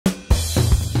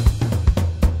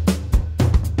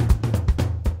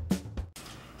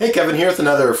Hey, Kevin here with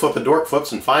another Flip a Dork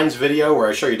Flips and Finds video where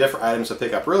I show you different items to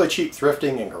pick up really cheap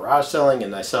thrifting and garage selling,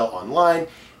 and I sell online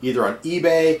either on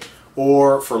eBay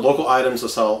or for local items I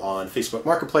sell on Facebook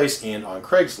Marketplace and on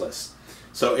Craigslist.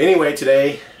 So anyway,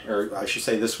 today, or I should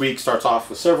say this week, starts off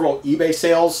with several eBay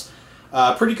sales.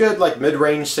 Pretty good, like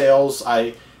mid-range sales.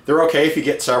 They're okay if you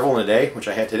get several in a day, which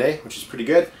I had today, which is pretty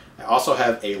good. I also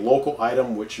have a local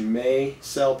item which may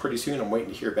sell pretty soon. I'm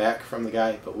waiting to hear back from the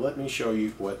guy, but let me show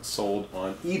you what sold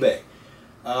on eBay.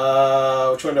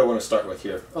 Which one do I want to start with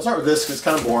here? I'll start with this because it's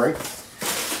kind of boring.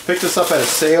 Picked this up at a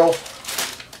sale,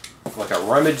 like a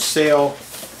rummage sale,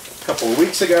 a couple of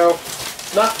weeks ago.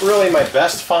 Not really my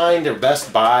best find or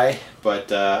best buy,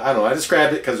 but I don't know. I just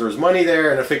grabbed it because there was money there,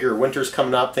 and I figure winter's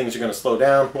coming up, things are going to slow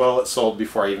down. Well, it sold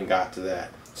before I even got to that.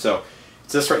 So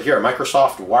it's this right here, a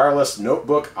Microsoft Wireless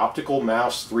Notebook Optical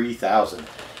Mouse 3000.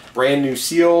 Brand new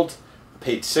sealed. I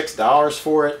paid $6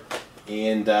 for it,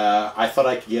 and I thought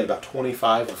I could get about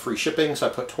 $25 for free shipping, so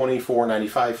I put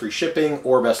 $24.95 free shipping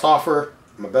or best offer.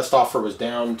 My best offer was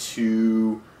down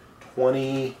to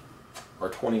 $20 or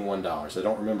 $21. I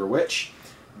don't remember which,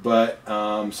 but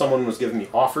someone was giving me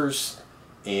offers,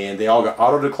 and they all got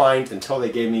auto-declined until they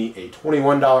gave me a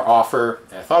 $21 offer,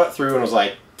 and I thought it through and was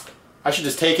like, I should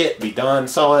just take it, be done,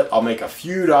 sell it. I'll make a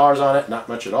few dollars on it, not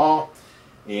much at all.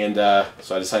 And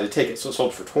so I decided to take it. So it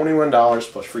sold for $21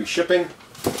 plus free shipping.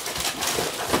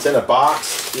 It's in a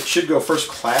box. It should go first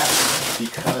class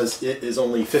because it is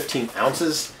only 15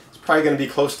 ounces. It's probably going to be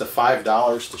close to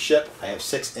 $5 to ship. I have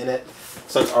 6 in it.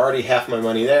 So it's already half my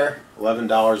money there.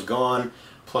 $11 gone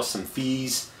plus some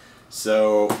fees.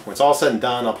 So when it's all said and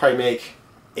done, I'll probably make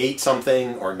 8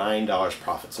 something or $9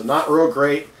 profit. So not real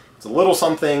great. It's a little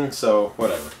something, so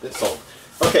whatever. It's sold.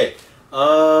 Okay,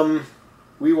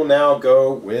 we will now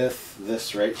go with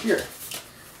this right here.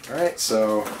 All right,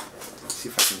 so let's see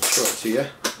if I can show it to you.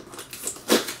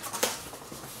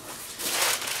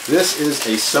 This is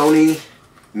a Sony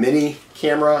mini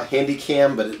camera, handy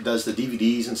cam, but it does the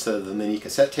DVDs instead of the mini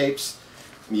cassette tapes.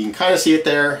 You can kind of see it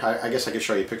there. I guess I could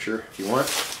show you a picture if you want.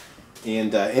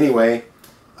 And anyway,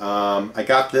 I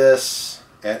got this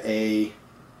at a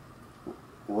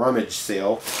rummage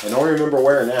sale. I don't remember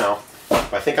where now,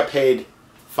 but I think I paid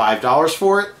 $5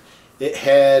 for it. It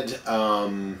had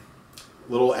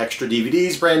little extra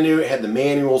DVDs, brand new. It had the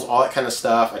manuals, all that kind of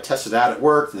stuff. I tested it out at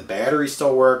work. The battery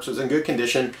still works. It was in good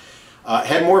condition. It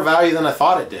had more value than I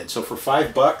thought it did. So for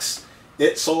 $5,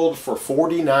 it sold for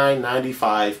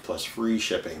 $49.95 plus free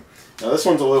shipping. Now this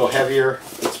one's a little heavier.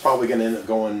 It's probably going to end up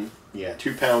going, yeah,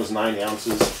 2 pounds 9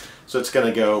 ounces. So it's going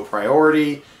to go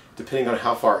priority. Depending on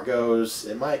how far it goes,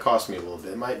 it might cost me a little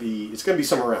bit. It's going to be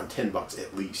somewhere around $10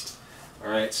 at least.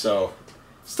 All right, so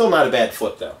still not a bad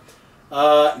flip though.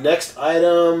 Next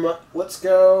item, let's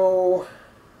go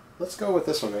with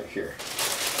this one right here.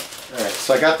 All right,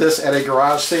 so I got this at a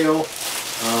garage sale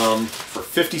for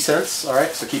 50 cents. All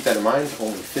right, so keep that in mind,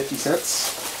 only 50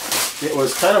 cents. It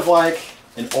was kind of like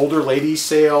an older ladies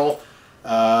sale.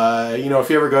 You know, if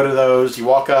you ever go to those, you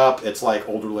walk up, it's like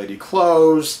older lady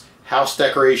clothes, house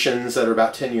decorations that are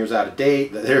about 10 years out of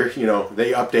date, that they're, you know,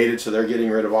 they updated, so they're getting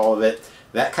rid of all of it,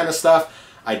 that kind of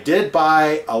stuff. I did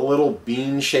buy a little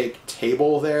bean-shaped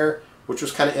table there, which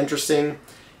was kind of interesting,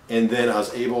 and then I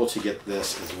was able to get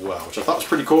this as well, which I thought was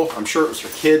pretty cool. I'm sure it was for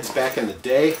kids back in the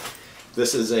day.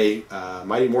 This is a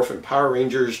Mighty Morphin Power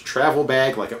Rangers travel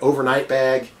bag, like an overnight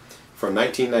bag from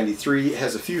 1993. It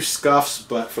has a few scuffs,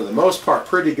 but for the most part,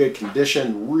 pretty good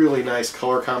condition, really nice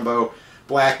color combo.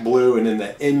 Black, blue, and then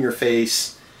the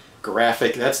in-your-face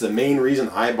graphic. That's the main reason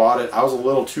I bought it. I was a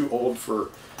little too old for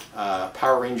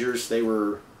Power Rangers. They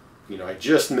were, you know, I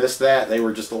just missed that. They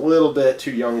were just a little bit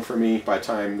too young for me by the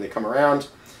time they come around.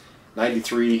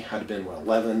 93, I'd have been, what,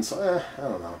 11? So, I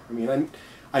don't know. I mean,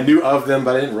 I knew of them,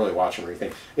 but I didn't really watch them or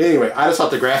anything. Anyway, I just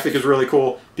thought the graphic is really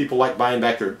cool. People like buying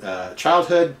back their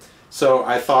childhood. So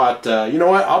I thought, you know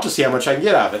what, I'll just see how much I can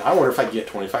get out of it. I wonder if I can get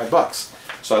 $25.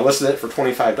 So I listed it for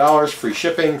 $25, free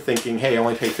shipping, thinking, hey, I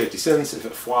only paid 50 cents. If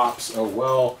it flops, oh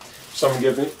well. If someone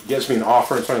gives me an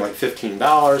offer and it's only like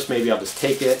 $15, maybe I'll just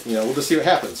take it. You know, we'll just see what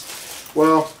happens.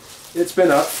 Well, it's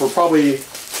been up for probably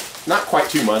not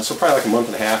quite 2 months, so probably like a month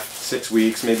and a half, 6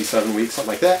 weeks, maybe 7 weeks,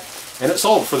 something like that. And it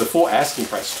sold for the full asking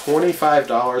price,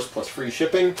 $25 plus free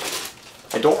shipping.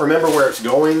 I don't remember where it's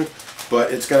going,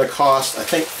 but it's going to cost, I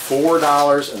think,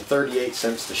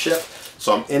 $4.38 to ship.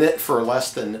 So I'm in it for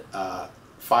less than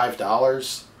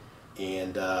 $5,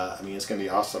 and I mean, it's going to be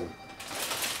awesome.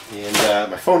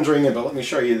 And my phone's ringing, but let me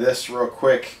show you this real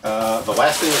quick. The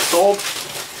last thing that sold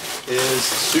is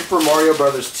Super Mario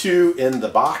Brothers 2 in the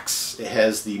box. It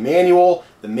has the manual.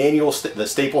 The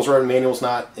staples are in the manual's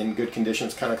not in good condition.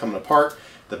 It's kind of coming apart.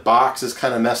 The box is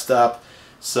kind of messed up.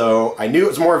 So I knew it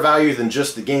was more value than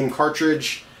just the game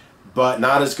cartridge, but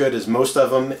not as good as most of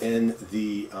them in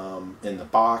the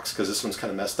box, because this one's kind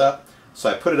of messed up. So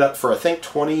I put it up for I think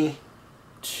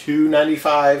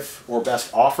 $22.95 or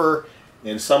best offer,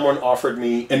 and someone offered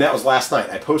me, and that was last night.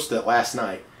 I posted it last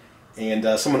night,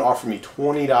 and someone offered me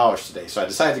 $20 today. So I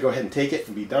decided to go ahead and take it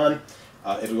and be done.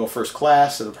 It'll go first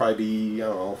class. It'll probably be, I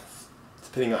don't know,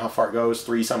 depending on how far it goes,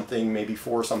 3 something, maybe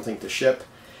 4 something to ship.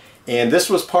 And this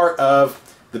was part of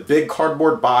the big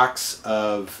cardboard box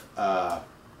of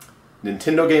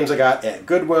Nintendo games I got at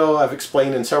Goodwill. I've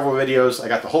explained in several videos. I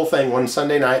got the whole thing one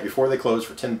Sunday night before they closed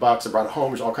for $10. I brought it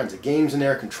home. There's all kinds of games in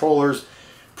there, controllers,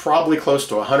 probably close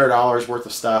to $100 worth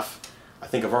of stuff. I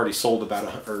think I've already sold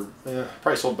about,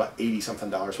 probably sold about $80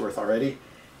 something worth already.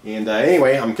 And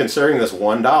anyway, I'm considering this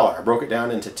 $1. I broke it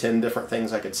down into 10 different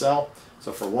things I could sell.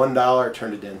 So for $1, I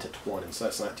turned it into 20, so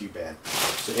that's not too bad.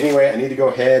 So anyway, I need to go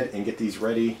ahead and get these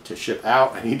ready to ship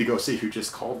out. I need to go see who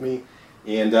just called me.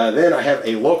 And then I have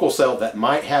a local sale that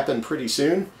might happen pretty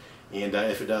soon. And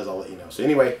if it does, I'll let you know. So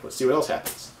anyway, let's see what else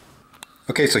happens.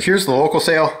 Okay, so here's the local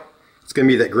sale. It's going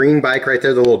to be that green bike right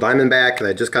there, the little Diamondback that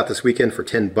I just got this weekend for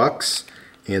 $10.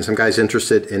 And some guy's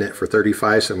interested in it for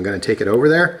 $35, so I'm going to take it over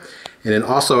there. And then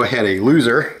also I had a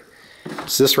loser.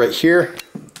 It's this right here.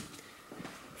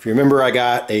 If you remember, I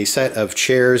got a set of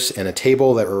chairs and a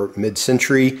table that were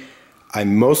mid-century. I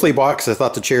mostly bought because I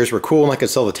thought the chairs were cool and I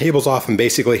could sell the tables off and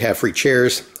basically have free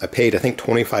chairs. I paid, I think,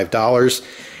 $25.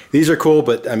 These are cool,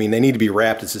 but I mean, they need to be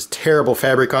wrapped. It's this terrible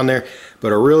fabric on there,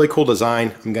 but a really cool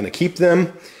design. I'm going to keep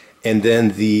them. And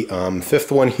then the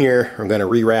fifth one here, I'm going to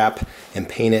rewrap and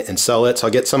paint it and sell it. So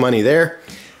I'll get some money there.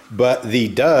 But the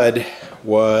dud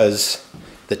was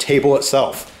the table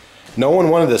itself. No one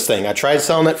wanted this thing. I tried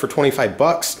selling it for 25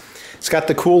 bucks. It's got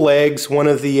the cool legs. One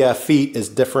of the feet is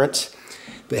different.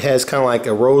 It has kind of like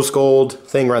a rose gold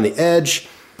thing around the edge.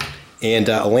 And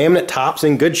a laminate top's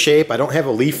in good shape. I don't have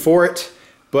a leaf for it.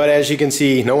 But as you can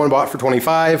see, no one bought it for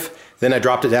 25. Then I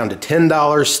dropped it down to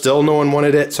 $10. Still no one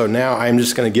wanted it. So now I'm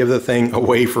just going to give the thing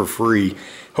away for free.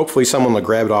 Hopefully someone will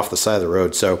grab it off the side of the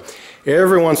road. So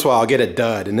every once in a while I'll get a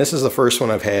dud. And this is the first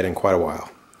one I've had in quite a while.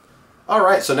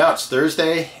 Alright, so now it's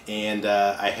Thursday, and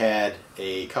I had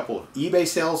a couple of eBay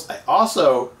sales. I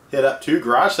also hit up 2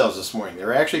 garage sales this morning. They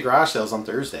were actually garage sales on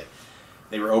Thursday.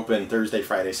 They were open Thursday,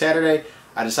 Friday, Saturday.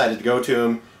 I decided to go to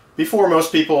them before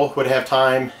most people would have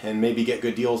time and maybe get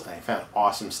good deals. I found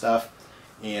awesome stuff.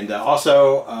 And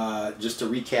also, just to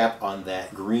recap on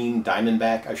that green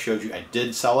Diamondback I showed you, I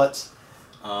did sell it.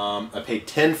 I paid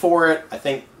 $10 for it, I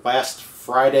think last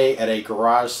Friday at a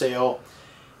garage sale.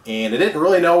 And I didn't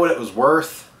really know what it was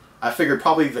worth. I figured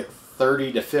probably like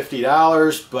 $30 to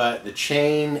 $50, but the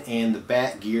chain and the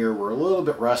back gear were a little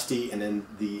bit rusty, and then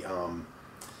the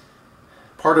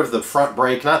part of the front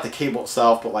brake, not the cable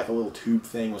itself, but like a little tube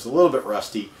thing, was a little bit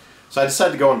rusty. So I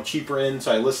decided to go on the cheaper end,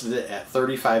 so I listed it at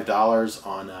 $35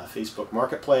 on Facebook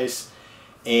Marketplace.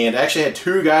 And I actually had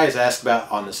 2 guys ask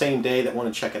about on the same day that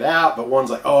want to check it out, but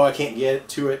one's like, oh, I can't get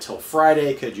to it till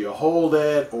Friday, could you hold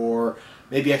it? Or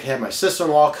maybe I could have my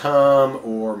sister-in-law come,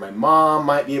 or my mom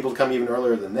might be able to come even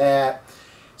earlier than that.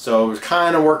 So I was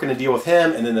kind of working a deal with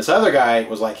him, and then this other guy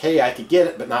was like, hey, I could get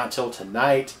it, but not until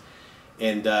tonight,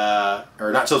 and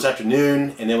or not till this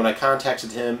afternoon. And then when I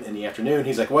contacted him in the afternoon,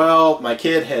 he's like, well, my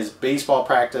kid has baseball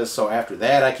practice, so after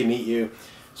that I can meet you.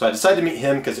 So I decided to meet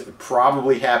him because it would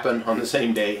probably happen on the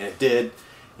same day, and it did.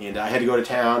 And I had to go to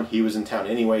town. He was in town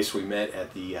anyway, so we met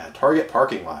at the Target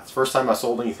parking lot. It's the first time I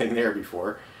sold anything there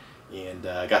before. And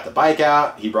got the bike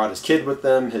out. He brought his kid with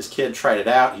them. His kid tried it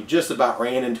out. He just about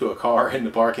ran into a car in the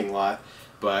parking lot,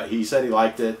 but he said he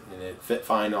liked it and it fit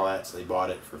fine and all that, so they bought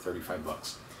it for 35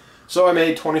 bucks. So I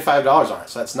made $25 on it,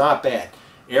 so that's not bad.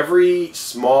 Every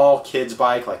small kid's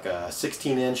bike, like a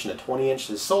 16-inch and a 20-inch,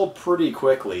 is sold pretty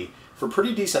quickly for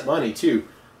pretty decent money too.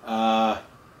 I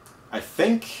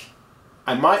think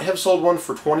I might have sold one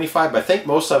for 25, but I think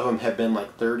most of them have been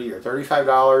like $30 or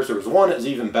 $35. There was one that was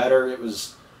even better. It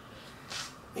was,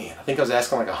 man, I think I was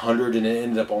asking like 100 and it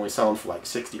ended up only selling for like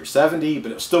 60 or 70,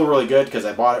 but it was still really good because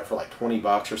I bought it for like 20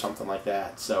 bucks or something like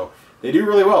that. So they do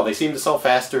really well. They seem to sell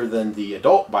faster than the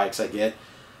adult bikes I get,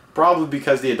 probably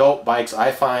because the adult bikes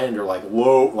I find are like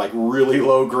low, like really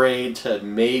low grade to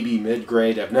maybe mid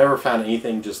grade. I've never found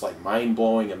anything just like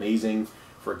mind-blowing, amazing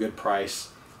for a good price.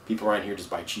 People around here just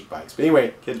buy cheap bikes. But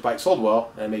anyway, kids' bike sold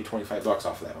well, and I made 25 bucks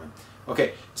off of that one.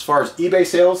 Okay, as far as eBay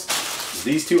sales,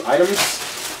 these 2 items.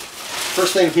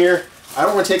 First thing here, I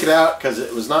don't want to take it out because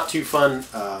it was not too fun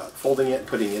folding it and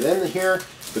putting it in here,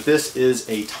 but this is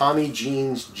a Tommy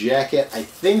Jeans jacket. I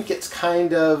think it's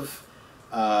kind of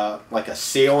like a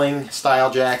sailing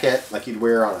style jacket, like you'd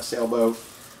wear on a sailboat.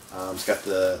 It's got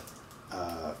the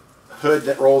hood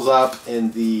that rolls up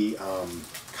and the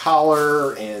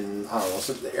collar, and I don't know,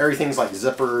 so everything's like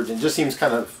zippered and just seems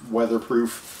kind of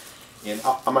weatherproof. And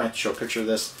I might have to show a picture of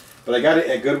this, but I got it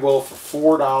at Goodwill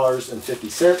for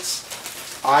 $4.50.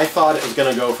 I thought it was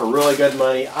going to go for really good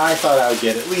money. I thought I would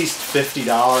get at least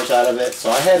 $50 out of it, so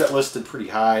I had it listed pretty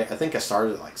high. I think I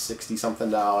started at like $60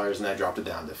 something, and I dropped it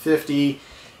down to $50,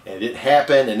 and it didn't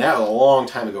happen, and that was a long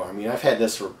time ago. I mean, I've had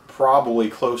this for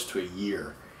probably close to a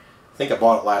year. I think I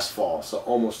bought it last fall, so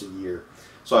almost a year.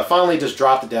 So I finally just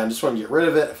dropped it down, just wanted to get rid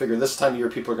of it. I figured this time of year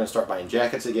people are going to start buying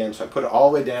jackets again, so I put it all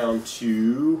the way down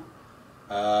to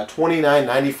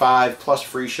 $29.95 plus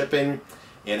free shipping.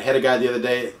 And I had a guy the other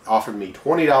day that offered me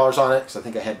 $20 on it, because I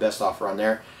think I had best offer on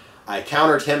there. I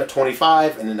countered him at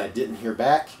 $25, and then I didn't hear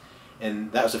back.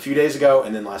 And that was a few days ago,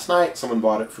 and then last night someone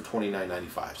bought it for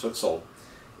 $29.95, so it sold.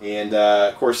 And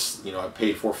of course, you know, I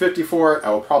paid $4.50 for it. I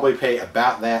will probably pay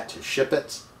about that to ship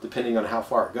it, depending on how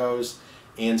far it goes,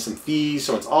 and some fees.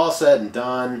 So it's all said and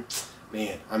done,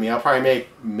 man, I mean, I'll probably make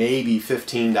maybe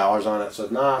 $15 on it, so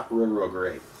it's not real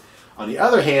great. On the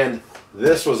other hand,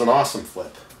 this was an awesome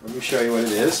flip. Let me show you what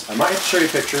it is. I might have to show you a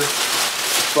picture,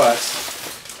 but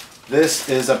this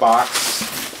is a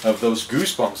box of those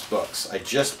Goosebumps books I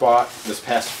just bought this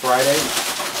past Friday.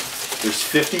 There's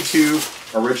 52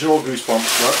 original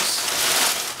Goosebumps books.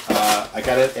 I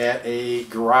got it at a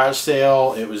garage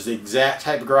sale. It was the exact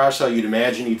type of garage sale you'd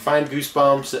imagine you'd find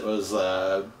Goosebumps. It was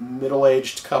a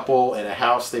middle-aged couple in a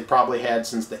house they probably had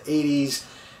since the 80s.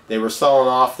 They were selling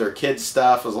off their kids'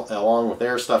 stuff along with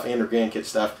their stuff and their grandkids'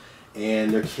 stuff.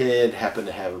 And their kid happened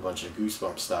to have a bunch of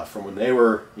Goosebumps stuff from when they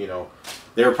were, you know,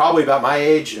 they were probably about my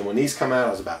age, and when these come out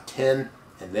I was about 10,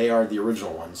 and they are the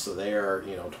original ones, so they are,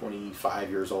 you know, 25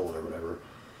 years old or whatever.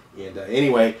 And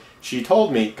anyway, she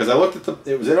told me, because I looked at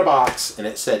it was in a box, and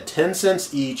it said 10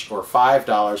 cents each or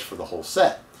 $5 for the whole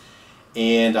set.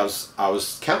 And I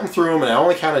was counting through them, and I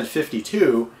only counted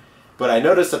 52, but I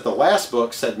noticed that the last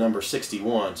book said number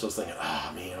 61, so I was thinking,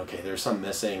 oh man, okay, there's some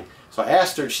missing. So I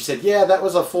asked her, she said, yeah, that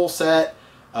was a full set,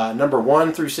 number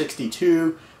 1 through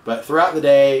 62, but throughout the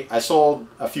day, I sold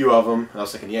a few of them. And I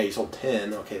was thinking, yeah, you sold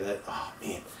 10. Okay, oh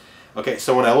man. Okay,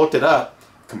 so when I looked it up,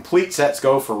 complete sets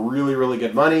go for really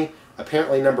good money.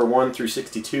 Apparently number 1 through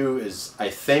 62 is, I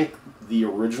think, the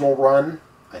original run,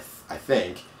 I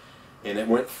think, and it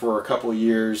went for a couple of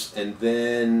years, and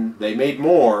then they made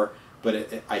more,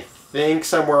 but I think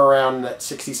somewhere around that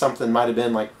 60-something might have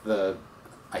been like the,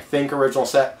 I think, original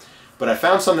set. But I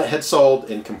found some that had sold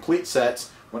in complete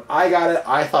sets. When I got it,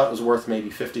 I thought it was worth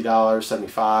maybe $50,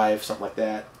 $75, something like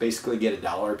that. Basically get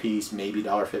 $1 a piece, maybe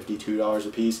 $1.50, $2 a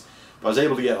piece. But I was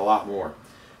able to get a lot more.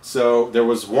 So there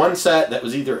was one set that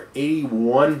was either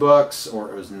 81 bucks or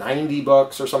it was 90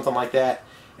 bucks or something like that.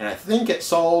 And I think it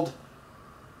sold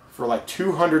for like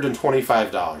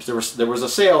 $225. There was a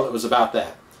sale that was about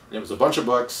that. And it was a bunch of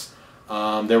books.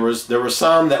 There was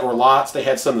some that were lots. They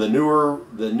had some of the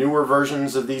newer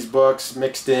versions of these books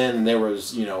mixed in, and there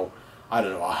was, you know, I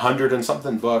don't know, 100 and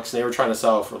something books, and they were trying to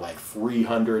sell for like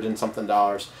 $300 and something.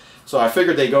 So I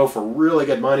figured they go for really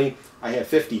good money. I had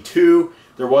 52.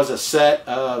 There was a set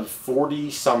of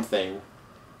 40 something.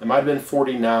 It might have been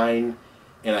 49,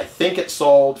 and I think it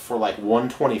sold for like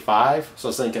 $125. So I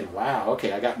was thinking, wow,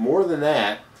 okay, I got more than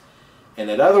that. And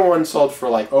that other one sold for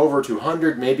like over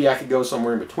 $200. Maybe I could go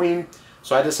somewhere in between.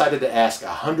 So I decided to ask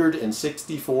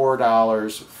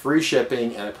 $164 free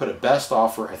shipping, and I put a best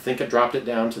offer. I think I dropped it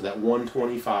down to that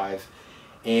 $125,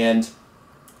 and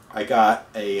I got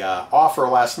a offer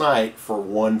last night for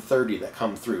 $130 that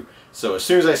come through. So as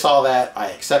soon as I saw that,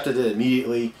 I accepted it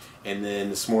immediately, and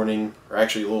then this morning, or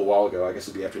actually a little while ago, I guess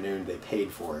it'd be afternoon, they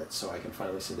paid for it, so I can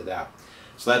finally send it out.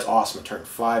 So that's awesome. I turned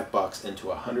 $5 into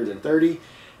 $130.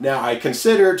 Now, I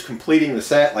considered completing the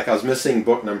set, like I was missing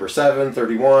book number 7,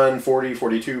 31, 40,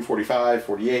 42, 45,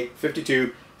 48,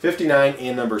 52, 59,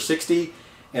 and number 60.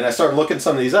 And I started looking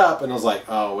some of these up, and I was like,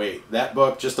 oh, wait, that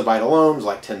book, just to buy it alone, was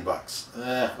like 10 bucks.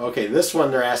 Okay, this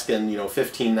one they're asking, you know,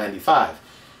 $15.95.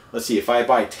 Let's see, if I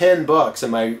buy 10 books,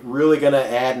 am I really going to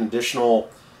add an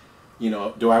additional, you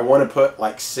know, do I want to put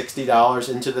like $60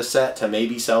 into the set to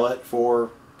maybe sell it for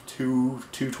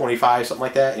 $225, something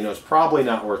like that? You know, it's probably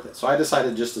not worth it. So I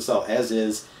decided just to sell as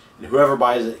is, and whoever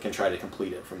buys it can try to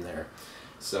complete it from there.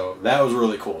 So that was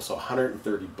really cool. So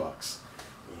 130 bucks,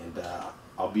 and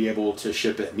I'll be able to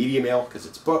ship it medium mail because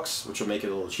it's books, which will make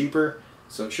it a little cheaper.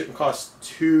 So it shouldn't cost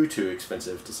too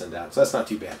expensive to send out. So that's not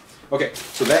too bad. Okay,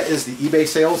 so that is the eBay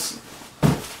sales.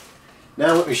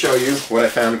 Now let me show you what I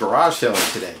found garage selling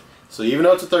today. So even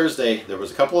though it's a Thursday, there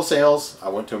was a couple of sales. I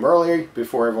went to them early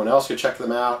before everyone else could check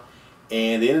them out,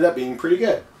 and they ended up being pretty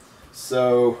good.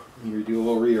 So let me do a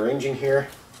little rearranging here.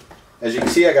 As you can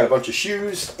see, I got a bunch of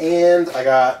shoes and I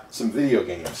got some video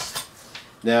games.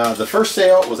 Now the first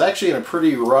sale was actually in a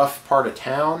pretty rough part of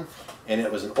town, and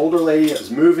it was an older lady that was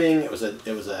moving. It was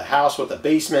a house with a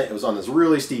basement. It was on this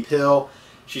really steep hill.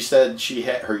 She said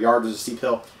her yard was a steep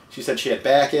hill. She said she had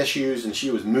back issues and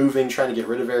she was moving, trying to get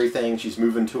rid of everything. She's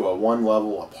moving to a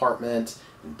one-level apartment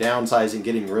and downsizing,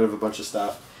 getting rid of a bunch of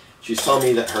stuff. She's telling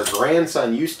me that her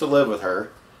grandson used to live with her.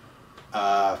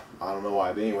 I don't know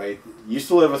why, but anyway, used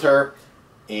to live with her,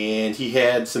 and he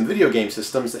had some video game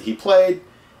systems that he played,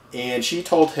 and she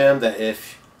told him that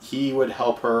if he would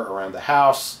help her around the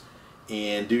house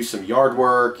and do some yard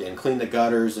work and clean the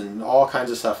gutters and all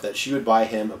kinds of stuff, that she would buy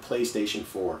him a PlayStation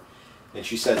 4. And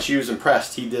she said she was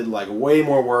impressed. He did like way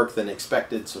more work than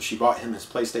expected, so she bought him his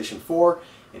PlayStation 4,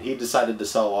 and he decided to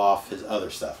sell off his other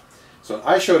stuff. So when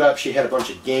I showed up, she had a bunch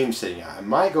of games sitting out. I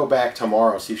might go back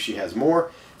tomorrow, see if she has more,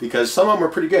 because some of them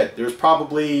are pretty good. There's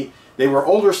probably, they were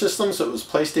older systems, so it was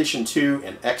PlayStation 2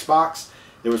 and Xbox.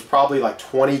 There was probably like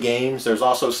 20 games. There's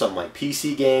also some like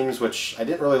PC games, which I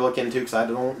didn't really look into because I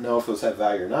don't know if those have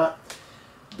value or not.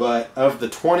 But of the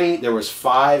 20, there was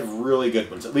 5 really good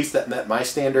ones. At least that met my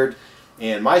standard.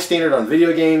 And my standard on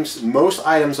video games, most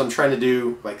items I'm trying to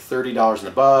do like $30 and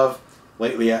above.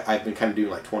 Lately I've been kind of doing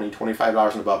like $20,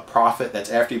 $25 and above profit. That's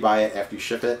after you buy it, after you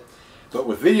ship it. But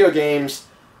with video games,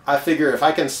 I figure if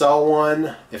I can sell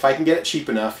one, if I can get it cheap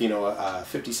enough, you know,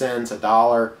 50 cents,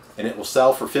 $1, and it will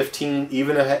sell for 15,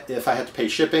 even if I have to pay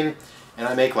shipping, and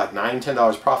I make like $9,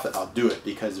 $10 profit, I'll do it,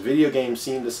 because video games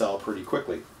seem to sell pretty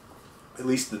quickly. At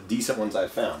least the decent ones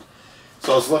I've found.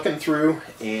 So I was looking through,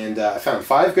 and I found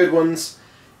 5 good ones,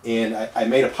 and I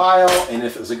made a pile, and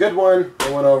if it was a good one,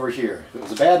 it went over here. If it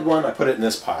was a bad one, I put it in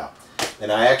this pile.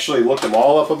 And I actually looked them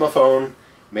all up on my phone,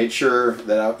 made sure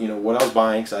that you know what I was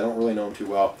buying, because I don't really know them too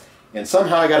well. And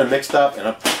somehow I got them mixed up,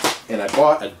 and I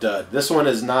bought a dud. This one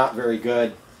is not very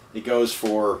good. It goes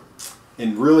for,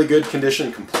 in really good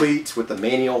condition, complete with the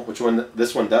manual, which one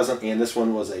this one doesn't, and this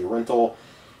one was a rental.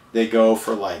 They go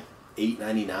for like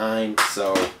 $8.99.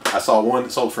 So I saw one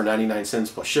that sold for 99 cents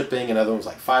plus shipping, another one was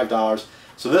like $5.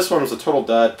 So this one was a total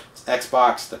dud. It's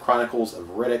Xbox, The Chronicles of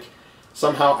Riddick.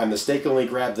 Somehow I mistakenly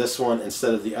grabbed this one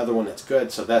instead of the other one that's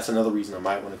good, so that's another reason I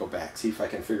might want to go back, see if I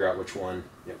can figure out which one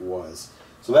it was.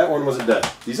 So that one was a dud.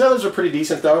 These others are pretty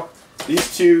decent though.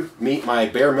 These two meet my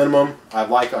bare minimum I'd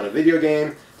like on a video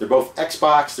game. They're both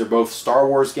Xbox, they're both Star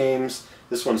Wars games.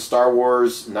 This one's Star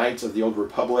Wars Knights of the Old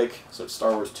Republic, so it's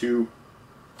Star Wars 2,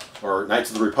 or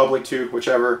Knights of the Republic 2,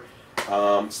 whichever.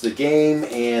 It's the game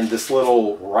and this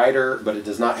little writer, but it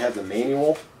does not have the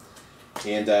manual.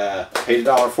 And I paid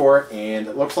 $1 for it, and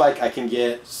it looks like I can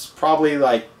get probably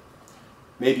like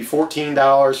maybe $14,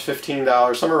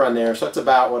 $15, somewhere around there. So that's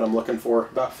about what I'm looking for,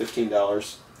 about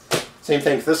 $15. Same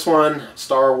thing with this one,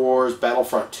 Star Wars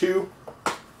Battlefront 2.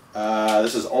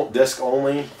 This is disc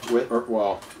only,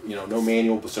 well, you know, no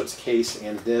manual, so it's a case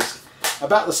and disc.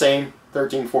 About the same,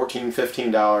 $13, $14,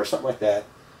 $15, something like that.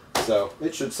 So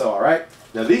it should sell all right.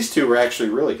 Now these two were actually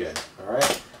really good. All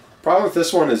right. Problem with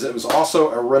this one is it was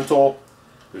also a rental.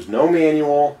 There's no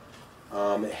manual.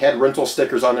 It had rental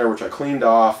stickers on there, which I cleaned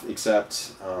off,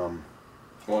 except,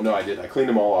 well, no, I did. I cleaned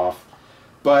them all off.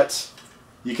 But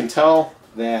you can tell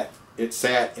that it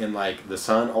sat in like the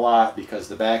sun a lot, because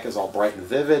the back is all bright and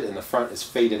vivid and the front is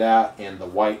faded out and the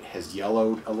white has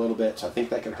yellowed a little bit. So I think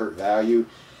that could hurt value.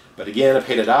 But again, I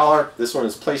paid $1. This one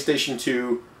is PlayStation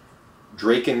 2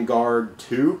 Drakengard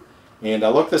 2. And I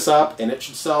looked this up, and it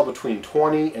should sell between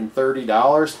 $20 and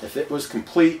 $30 if it was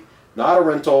complete, not a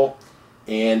rental,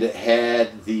 and it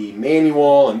had the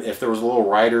manual, and if there was a little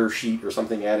rider sheet or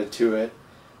something added to it.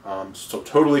 So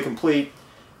totally complete,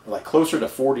 like closer to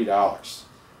 $40.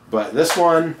 But this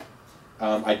one,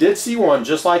 I did see one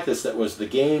just like this that was the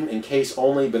game and case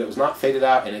only, but it was not faded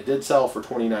out, and it did sell for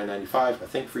 $29.95, I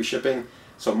think free shipping.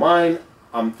 So mine,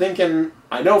 I'm thinking,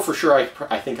 I know for sure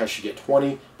I think I should get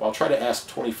 20, but I'll try to ask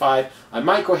 25. I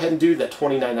might go ahead and do that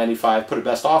 $29.95, put a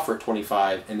best offer at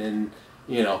 25, and then,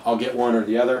 you know, I'll get one or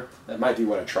the other. That might be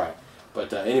what I try.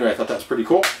 But anyway, I thought that was pretty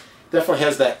cool. Definitely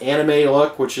has that anime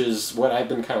look, which is what I've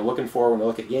been kind of looking for when I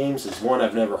look at games. Is one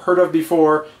I've never heard of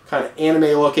before, kind of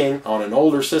anime looking on an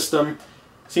older system.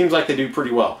 Seems like they do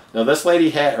pretty well. Now this lady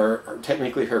had, or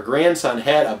technically her grandson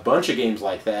had a bunch of games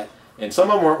like that, and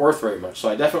some of them weren't worth very much, so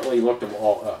I definitely looked them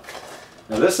all up.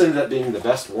 Now this ended up being the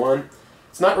best one.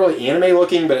 It's not really anime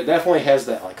looking, but it definitely has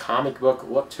that like comic book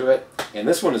look to it. And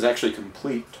this one is actually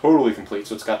complete, totally complete.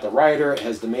 So it's got the writer, it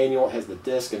has the manual, it has the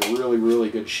disc in really, really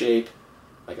good shape.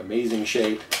 like amazing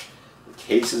shape. The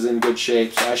case is in good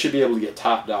shape, so I should be able to get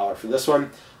top dollar for this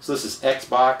one. So this is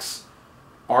Xbox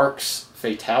Arx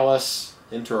Fatalis,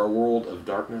 Enter a World of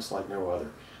Darkness like no other.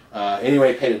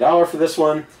 Anyway, paid $1 for this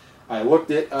one. I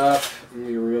looked it up. Let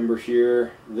me remember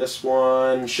here. This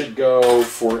one should go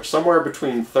for somewhere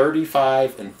between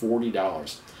 $35 and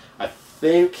 $40.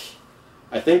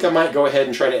 I think I might go ahead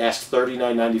and try to ask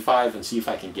 $39.95 and see if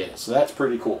I can get it. So that's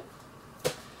pretty cool.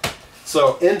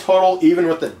 So in total, even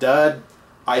with the dud,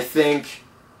 I think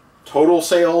total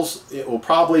sales, it will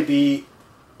probably be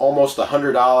almost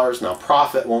 $100. Now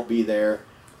profit won't be there,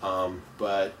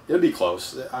 but it'll be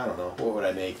close. I don't know. What would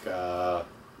I make?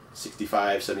 $65,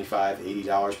 $75,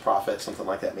 $80 profit, something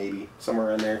like that, maybe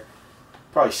somewhere in there.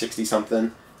 Probably 60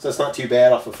 something. So that's not too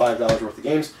bad off of $5 worth of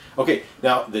games. Okay,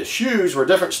 now the shoes were a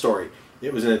different story.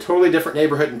 It was in a totally different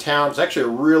neighborhood in town. It's actually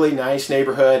a really nice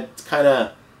neighborhood. It's kind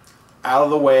of out of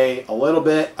the way a little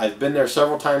bit. I've been there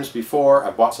several times before.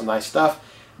 I've bought some nice stuff.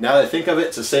 Now that I think of it,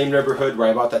 it's the same neighborhood where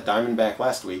I bought that Diamondback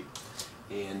last week.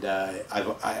 And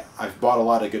I've bought a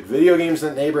lot of good video games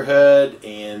in that neighborhood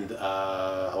and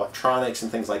electronics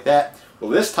and things like that. Well,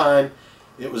 this time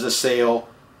it was a sale.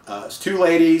 It's two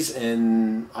ladies,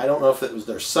 and I don't know if it was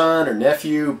their son or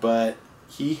nephew, but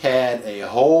he had a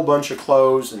whole bunch of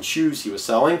clothes and shoes he was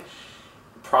selling.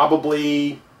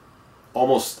 Probably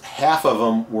almost half of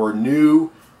them were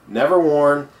new, never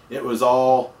worn. It was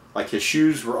all, like his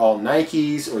shoes were all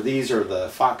Nikes, or these are the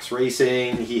Fox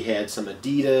Racing. He had some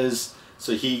Adidas.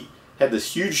 So he had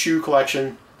this huge shoe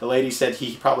collection. The lady said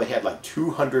he probably had like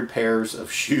 200 pairs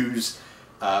of shoes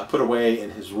put away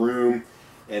in his room.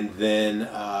 And then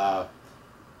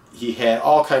he had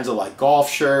all kinds of like golf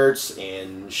shirts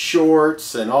and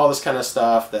shorts and all this kind of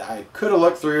stuff that I could have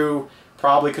looked through.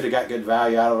 Probably could have got good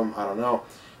value out of them. I don't know.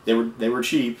 They were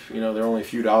cheap. You know, they're only a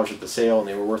few dollars at the sale, and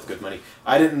they were worth good money.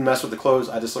 I didn't mess with the clothes.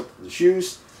 I just looked at the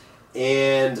shoes,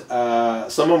 and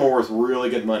some of them were worth really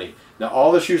good money. Now,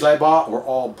 all the shoes I bought were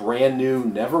all brand new,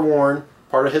 never worn.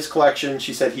 Part of his collection.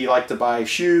 She said he liked to buy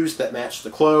shoes that matched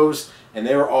the clothes, and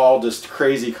they were all just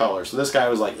crazy colors. So this guy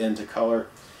was like into color.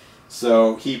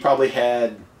 So he probably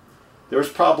had, there was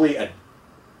probably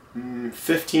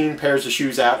 15 pairs of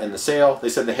shoes out in the sale. They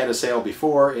said they had a sale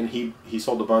before, and he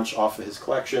sold a bunch off of his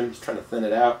collection. He's trying to thin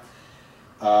it out.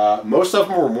 Most of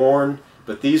them were worn,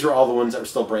 but these are all the ones that were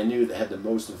still brand new that had the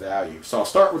most value. So I'll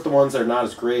start with the ones that are not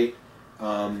as great.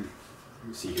 Let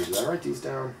me see here. Did I write these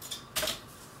down?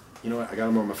 You know what? I got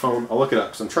them on my phone. I'll look it up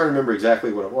because I'm trying to remember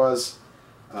exactly what it was.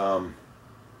 Let me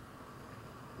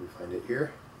find it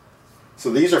here. So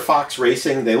these are Fox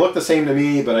Racing. They look the same to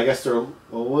me, but I guess they're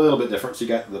a little bit different. So you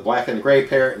got the black and the gray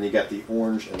pair, and you got the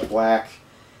orange and the black.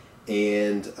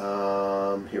 And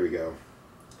here we go.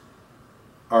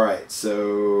 All right,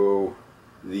 so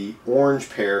the orange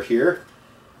pair here.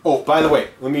 Oh, by the way,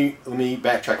 let me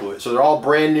backtrack a little bit. So they're all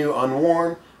brand new,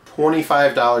 unworn,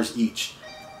 $25 each.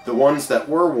 The ones that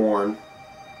were worn,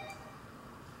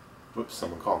 whoops,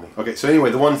 someone called me. Okay, so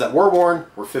anyway, the ones that were worn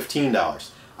were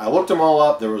 $15. I looked them all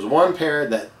up. There was one pair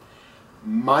that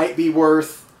might be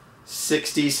worth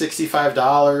 $60,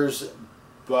 $65,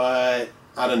 but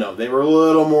I don't know. They were a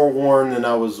little more worn than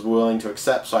I was willing to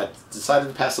accept, so I decided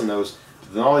to pass on those.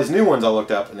 But then all these new ones I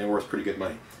looked up, and they were worth pretty good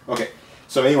money. Okay,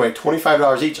 so anyway,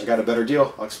 $25 each. I got a better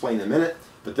deal. I'll explain in a minute.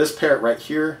 But this pair right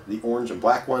here, the orange and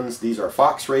black ones, these are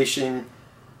Fox Racing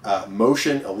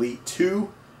Motion Elite 2,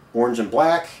 orange and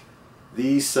black.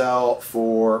 These sell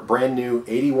for brand new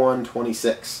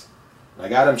 $81.26. I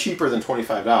got them cheaper than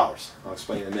 $25. I'll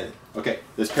explain in a minute. Okay,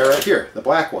 this pair right here, the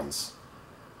black ones,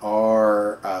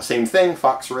 are same thing,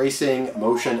 Fox Racing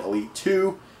Motion Elite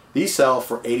 2. These sell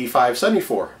for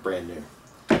 $85.74, brand new.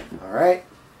 All right,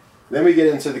 then we get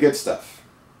into the good stuff.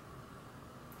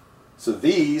 So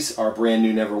these are brand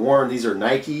new, never worn. These are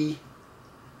Nike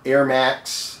Air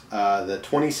Max, the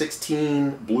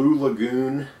 2016 Blue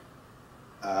Lagoon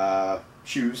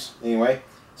shoes, anyway.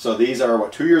 So these are,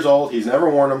 what, 2 years old. He's never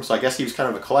worn them, so I guess he was kind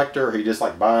of a collector, or he just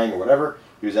liked buying or whatever.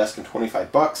 He was asking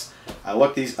 25 bucks. I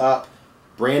looked these up.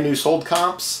 Brand new sold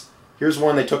comps. Here's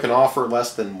one they took an offer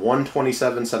less than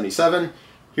 $127.77.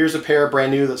 Here's a pair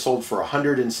brand new that sold for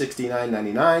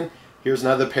 $169.99. Here's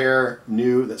another pair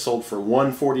new that sold for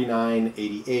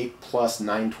 $149.88 plus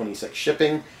 $9.26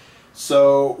 shipping.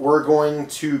 So we're going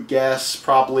to guess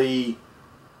probably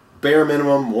bare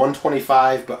minimum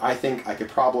 $125, but I think I could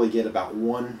probably get about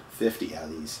 $150 out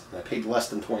of these. And I paid less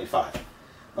than $25.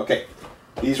 Okay,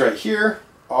 these right here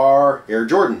are Air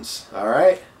Jordans. All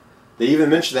right. They even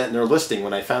mentioned that in their listing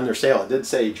when I found their sale. It did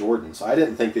say Jordan, so I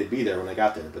didn't think they'd be there when I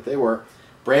got there, but they were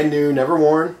brand new, never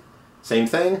worn. Same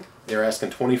thing. They were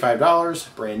asking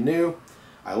 $25, brand new.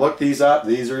 I looked these up.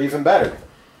 These are even better.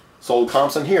 Sold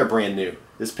comps on here, brand new.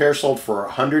 This pair sold for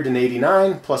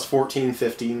 $189 plus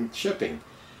 $14.15 shipping.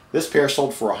 This pair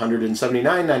sold for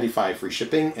 $179.95 free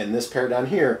shipping, and this pair down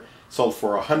here sold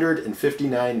for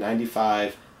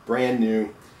 $159.95 brand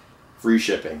new free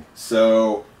shipping.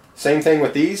 So same thing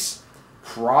with these.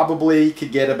 Probably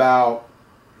could get about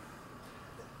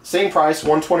same price,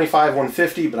 $125,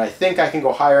 $150, but I think I can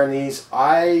go higher on these.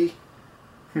 I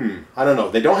don't know.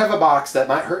 They don't have a box. That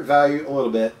might hurt value a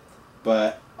little bit,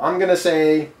 but I'm gonna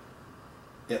say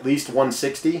at least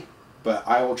 $160. But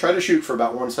I will try to shoot for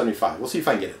about $175. We'll see if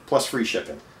I can get it, plus free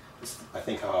shipping. That's, I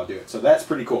think, how I'll do it. So that's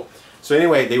pretty cool. So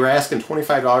anyway, they were asking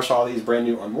 $25 for all these brand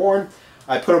new unworn.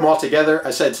 I put them all together.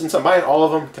 I said, since I'm buying all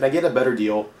of them, can I get a better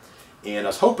deal? And I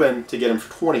was hoping to get them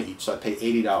for $20 each, so I'd pay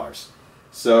 $80.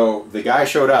 So the guy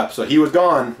showed up. So he was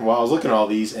gone while I was looking at all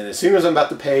these, and as soon as I'm about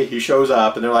to pay, he shows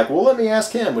up, and they're like, well, let me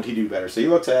ask him, would he do better? So he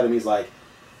looks at him, he's like,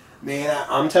 man,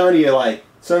 I'm telling you, like,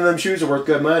 some of them shoes are worth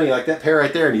good money, like that pair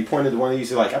right there. And he pointed to one of these.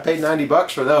 He's like, I paid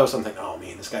 $90 for those. I'm thinking, oh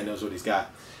man, this guy knows what he's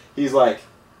got. He's like,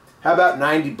 how about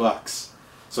 $90?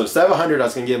 So instead of $100, I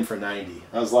was gonna give him for $90.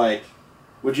 I was like,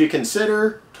 would you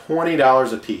consider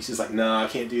 $20 a piece? He's like, no, I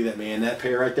can't do that, man. That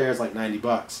pair right there is like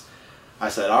 $90. I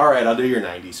said, all right, I'll do your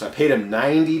 $90. So I paid him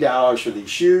 $90 for these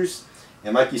shoes.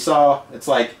 And like you saw, it's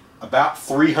like about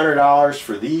 $300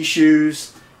 for these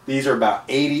shoes. These are about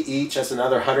 $80 each. That's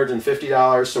another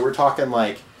 $150. So we're talking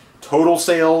like total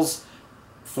sales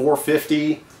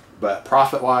 $450, but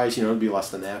profit-wise, you know, it'd be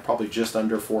less than that. Probably just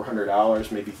under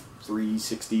 $400, maybe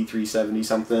 $360, $370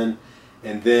 something.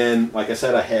 And then, like I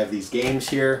said, I have these games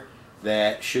here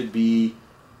that should be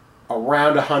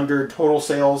around 100 total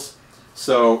sales.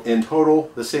 So in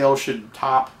total, the sales should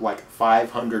top like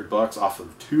 $500 off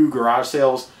of 2 garage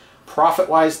sales.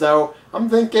 Profit-wise, though, I'm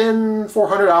thinking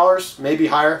 $400, maybe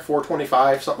higher,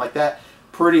 $425, something like that.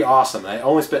 Pretty awesome. I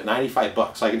only spent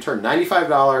 $95, so I can turn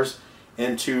 $95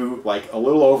 into like a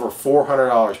little over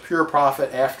 $400 pure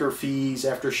profit after fees,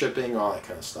 after shipping, all that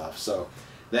kind of stuff. So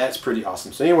that's pretty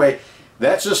awesome. So anyway,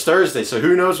 that's just Thursday, so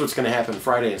who knows what's going to happen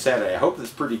Friday and Saturday. I hope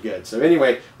that's pretty good. So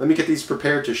anyway, let me get these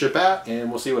prepared to ship out, and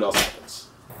we'll see what else happens.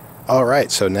 All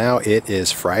right, so now it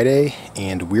is Friday,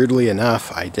 and weirdly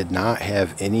enough, I did not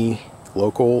have any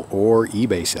local or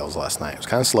eBay sales last night. It was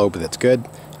kind of slow, but that's good.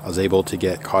 I was able to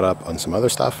get caught up on some other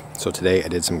stuff. So today I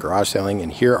did some garage selling,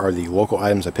 and here are the local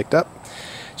items I picked up.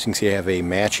 So you can see I have a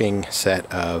matching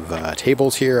set of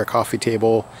tables here, a coffee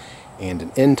table and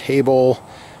an end table.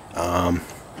 Kind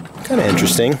of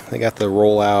interesting. They got the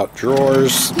roll-out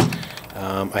drawers.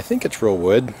 I think it's real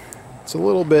wood. It's a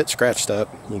little bit scratched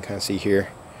up. You can kind of see here.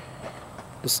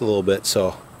 Just a little bit,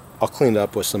 so I'll clean it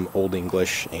up with some Old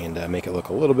English and make it look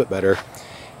a little bit better.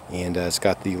 And it's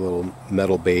got the little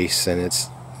metal base, and it's,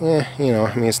 you know,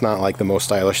 I mean, it's not like the most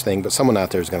stylish thing, but someone out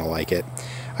there is going to like it.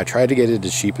 I tried to get it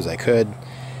as cheap as I could,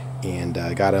 and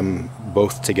got them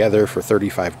both together for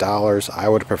 $35. I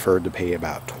would have preferred to pay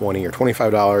about $20 or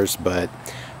 $25, but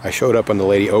I showed up when the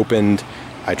lady opened.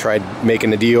 I tried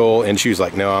making a deal, and she was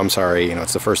like, no, I'm sorry, you know,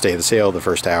 it's the first day of the sale, the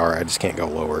first hour, I just can't go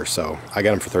lower. So I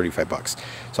got them for $35.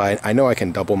 So I know I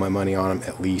can double my money on them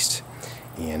at least,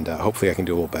 and hopefully I can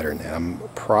do a little better than that. I'm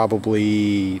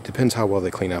probably, depends how well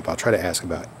they clean up, I'll try to ask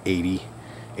about 80,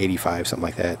 85, something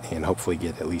like that, and hopefully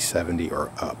get at least 70 or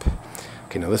up.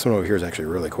 Okay, now this one over here is actually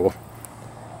really cool.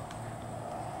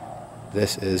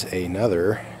 This is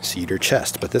another cedar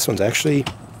chest, but this one's actually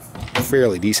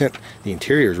fairly decent. The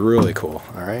interior is really cool.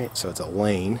 All right, so it's a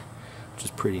lane, which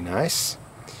is pretty nice,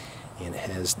 and it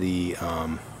has the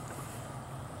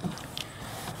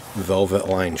velvet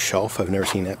lined shelf. I've never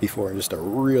seen that before. Just a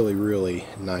really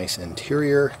nice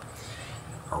interior.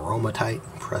 Aromatite,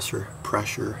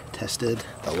 pressure tested.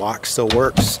 The lock still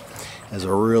works. Has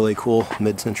a really cool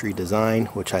mid-century design,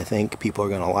 which I think people are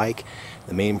going to like.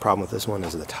 The main problem with this one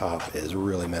is the top is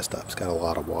really messed up. It's got a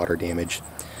lot of water damage.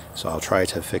 So I'll try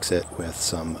to fix it with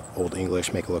some Old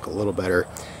English, make it look a little better.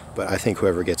 But I think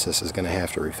whoever gets this is going to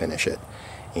have to refinish it.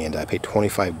 And I paid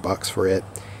 $25 for it.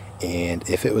 And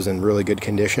if it was in really good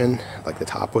condition, like the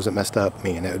top wasn't messed up,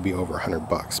 man, that would be over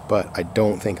 $100. But I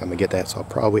don't think I'm going to get that, so I'll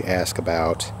probably ask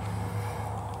about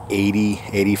 80,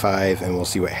 85, and we'll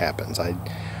see what happens.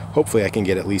 Hopefully I can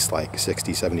get at least like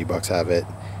 60, 70 bucks out of it.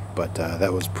 But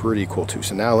that was pretty cool too.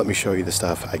 So now let me show you the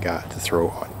stuff I got to throw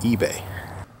on eBay.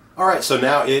 Alright, so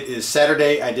now it is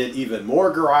Saturday. I did even more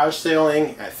garage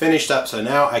selling. I finished up, so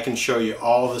now I can show you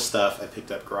all the stuff I picked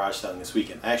up garage selling this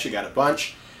weekend. I actually got a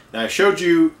bunch. Now I showed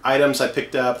you items I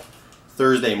picked up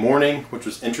Thursday morning, which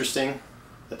was interesting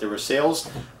that there were sales.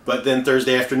 But then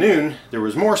Thursday afternoon, there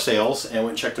was more sales, and I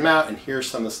went and checked them out, and here's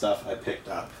some of the stuff I picked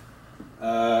up.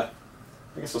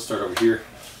 I guess I'll start over here.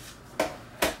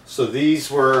 So these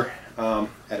were at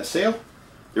a sale.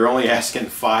 They're only asking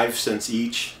 5 cents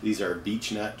each. These are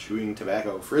beech nut chewing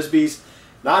tobacco frisbees.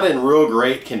 Not in real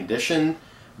great condition,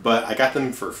 but I got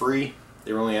them for free.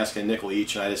 They were only asking a nickel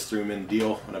each, and I just threw them in a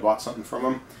deal when I bought something from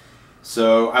them.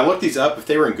 So I looked these up. If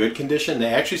they were in good condition,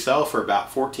 they actually sell for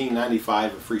about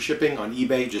 $14.95 with free shipping on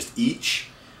eBay, just each.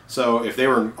 So if they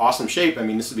were in awesome shape, I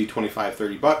mean, this would be 25,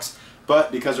 30 bucks.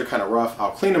 But because they're kind of rough,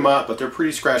 I'll clean them up, but they're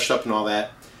pretty scratched up and all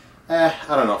that. I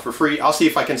don't know, for free. I'll see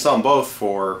if I can sell them both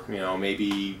for, you know,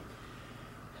 maybe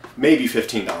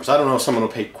 $15. I don't know if someone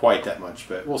will pay quite that much,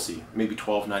 but we'll see. Maybe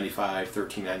 $12.95,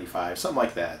 $13.95, something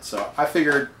like that. So I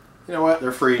figured, you know what,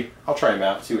 they're free. I'll try them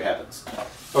out, see what happens.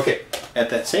 Okay, at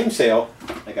that same sale,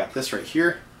 I got this right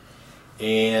here,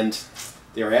 and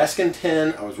they were asking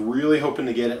 10. I was really hoping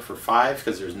to get it for 5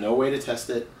 because there's no way to test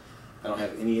it. I don't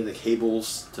have any of the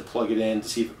cables to plug it in to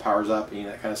see if it powers up, any of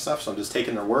that kind of stuff. So I'm just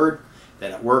taking their word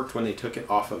that it worked when they took it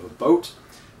off of a boat.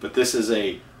 But this is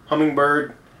a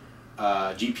Humminbird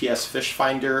GPS fish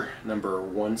finder number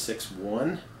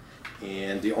 161.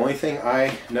 And the only thing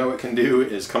I know it can do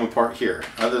is come apart here.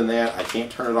 Other than that, I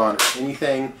can't turn it on or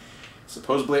anything.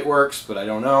 Supposedly it works, but I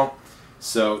don't know.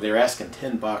 So they were asking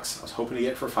 10 bucks. I was hoping to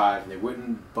get it for 5, and they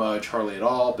wouldn't budge hardly at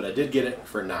all, but I did get it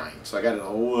for 9. So I got it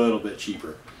a little bit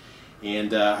cheaper.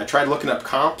 And I tried looking up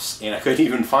comps, and I couldn't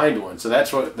even find one. So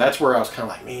that's where I was kind of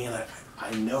like, man,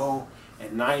 I know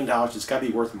at $9 it's got to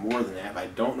be worth more than that, but I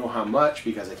don't know how much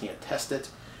because I can't test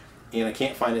it, and I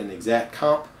can't find an exact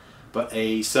comp, but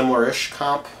a similar-ish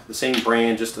comp, the same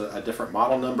brand, just a different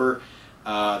model number.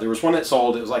 There was one that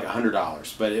sold, it was like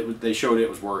 $100, but they showed it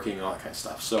was working and all that kind of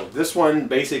stuff. So this one,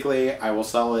 basically, I will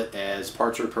sell it as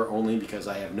parts repair only because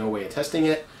I have no way of testing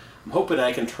it. I'm hoping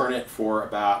I can turn it for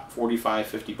about 45,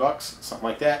 50 bucks, something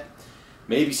like that.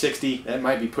 Maybe 60. That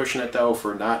might be pushing it though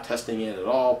for not testing it at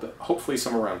all, but hopefully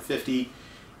somewhere around 50.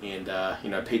 And you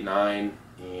know, I paid 9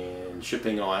 and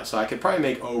shipping and all that, so I could probably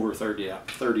make over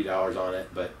 $30 on it.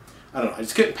 But I don't know. I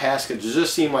just couldn't pass because it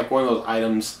just seemed like one of those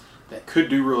items that could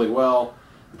do really well.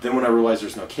 But then when I realized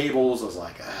there's no cables, I was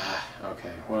like,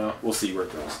 okay, well, we'll see where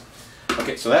it goes.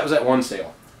 Okay, so that was at one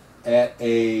sale. At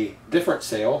a different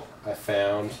sale, I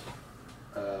found,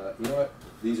 you know what?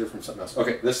 These are from something else.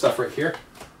 Okay, this stuff right here.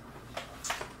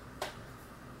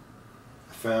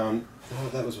 I found, oh,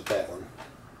 that was with that one.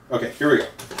 Okay, here we go.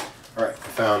 All right, I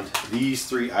found these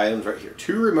 3 items right here.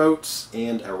 2 remotes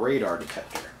and a radar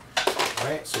detector. All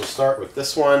right, so we'll start with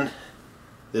this one.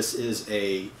 This is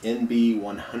a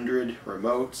NB100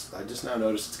 remote. I just now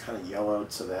noticed it's kind of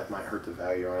yellowed, so that might hurt the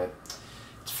value on it.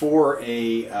 It's for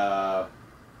a, I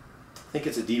think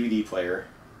it's a DVD player.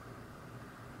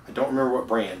 I don't remember what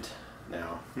brand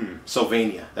now.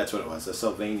 Sylvania, that's what it was, a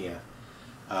Sylvania.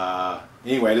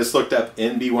 Anyway, I just looked up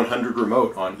NB100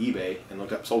 remote on eBay and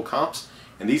looked up sold comps,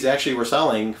 and these actually were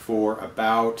selling for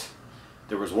about,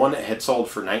 there was one that had sold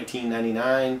for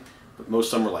 $19.99, but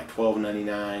most of them were like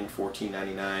 $12.99,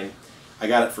 $14.99. I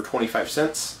got it for 25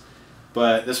 cents,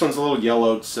 but this one's a little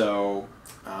yellowed, so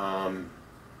man,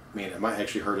 it might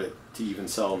actually hurt it to even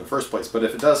sell in the first place. But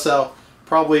if it does sell,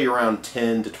 probably around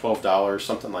 $10 to $12,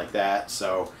 something like that.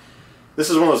 So this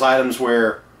is one of those items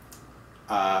where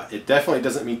it definitely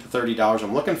doesn't meet the $30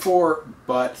 I'm looking for,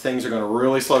 but things are going to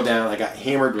really slow down. I got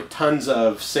hammered with tons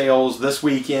of sales this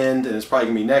weekend, and it's probably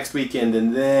going to be next weekend,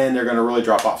 and then they're going to really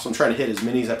drop off. So I'm trying to hit as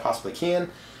many as I possibly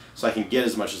can so I can get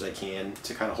as much as I can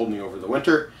to kind of hold me over the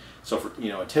winter. So for, you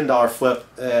know, a $10 flip,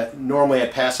 normally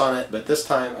I'd pass on it, but this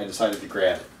time I decided to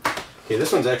grab it. Okay,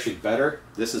 this one's actually better.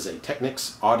 This is a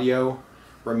Technics audio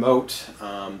remote,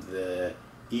 the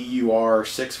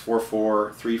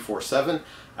EUR644347.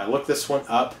 I looked this one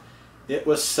up. It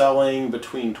was selling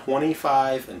between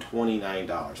 $25 and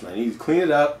 $29. And I need to clean it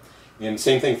up. And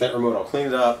same thing with that remote. I'll clean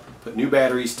it up, put new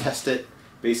batteries, test it.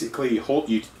 Basically,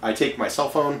 I take my cell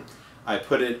phone, I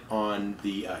put it on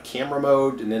the camera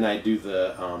mode, and then I do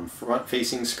the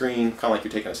front-facing screen, kind of like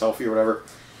you're taking a selfie or whatever.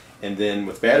 And then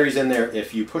with batteries in there,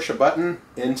 if you push a button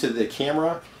into the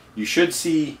camera, you should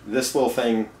see this little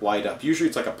thing light up. Usually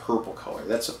it's like a purple color.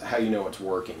 That's how you know it's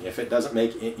working. If it doesn't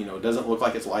make it, you know, it doesn't look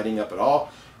like it's lighting up at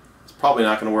all, it's probably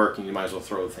not going to work, and you might as well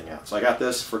throw the thing out. So I got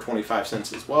this for 25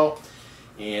 cents as well.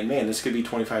 And man, this could be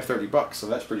 25, 30 bucks, so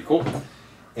that's pretty cool.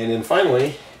 And then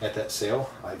finally, at that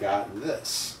sale, I got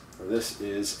this. This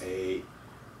is a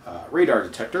radar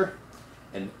detector,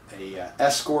 and a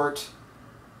Escort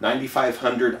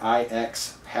 9500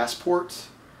 IX Passport.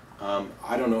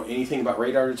 I don't know anything about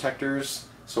radar detectors,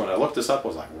 so when I looked this up, I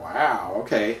was like, wow,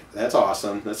 okay, that's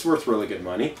awesome. That's worth really good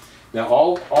money. Now,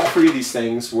 all 3 of these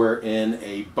things were in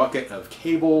a bucket of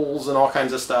cables and all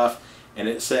kinds of stuff, and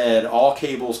it said all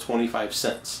cables 25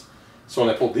 cents. So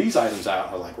when I pulled these items out,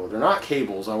 I was like, well, they're not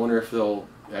cables. I wonder if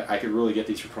I could really get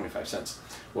these for 25 cents.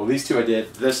 Well, these two I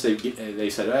did. This, they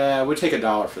said, we'll take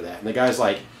 $1 for that. And the guy's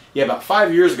like, yeah, about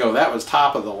 5 years ago, that was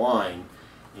top of the line.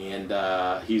 And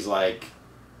he's like,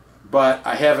 but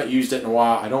I haven't used it in a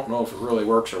while. I don't know if it really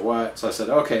works or what. So I said,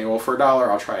 okay, well, for $1,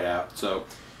 I'll try it out. So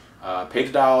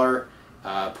paid $1,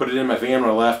 put it in my van when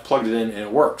I left, plugged it in, and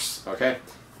it works, okay?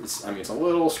 I mean, it's a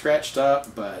little scratched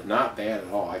up, but not bad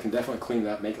at all. I can definitely clean it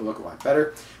up, make it look a lot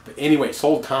better. But anyway,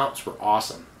 sold comps were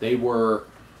awesome. They were,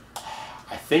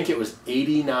 I think it was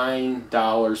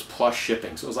 $89 plus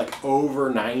shipping. So it was like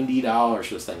over $90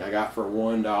 for this thing I got for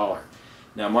 $1.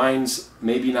 Now mine's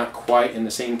maybe not quite in the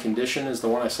same condition as the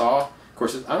one I saw. Of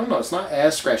course, I don't know, it's not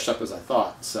as scratched up as I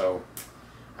thought. So,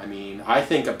 I mean, I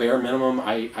think a bare minimum,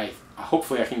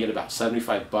 hopefully I can get about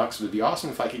 75 bucks. It would be awesome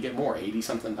if I could get more, 80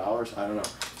 something dollars. I don't know.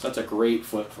 So that's a great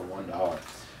flip for $1.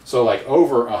 So like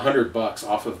over 100 bucks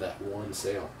off of that one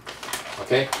sale.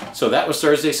 Okay, so that was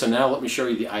Thursday. So now let me show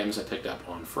you the items I picked up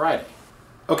on Friday.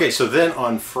 Okay, so then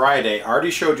on Friday, I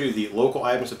already showed you the local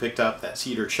items I picked up. That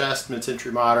cedar chest,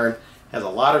 mid-century modern, has a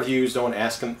lot of views. No one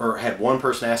asked him, or had one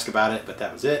person ask about it, but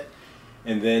that was it.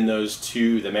 And then those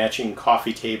two, the matching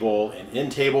coffee table and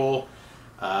end table.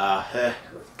 Kinda,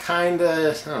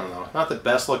 I don't know, not the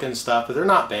best looking stuff, but they're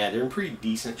not bad. They're in pretty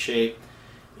decent shape,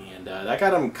 and I got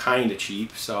them kind of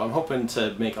cheap, so I'm hoping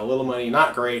to make a little money.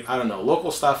 Not great, I don't know. Local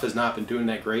stuff has not been doing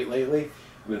that great lately.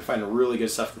 I've been finding really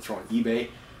good stuff to throw on eBay,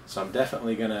 so I'm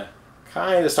definitely gonna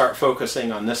kind of start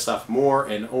focusing on this stuff more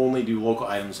and only do local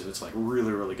items if it's like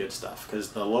really, really good stuff,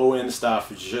 because the low end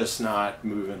stuff is just not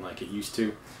moving like it used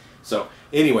to. So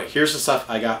anyway, here's the stuff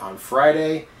I got on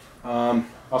Friday.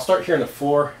 I'll start here on the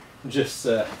floor, just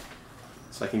so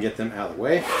I can get them out of the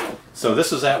way. So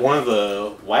this was at one of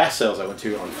the last sales I went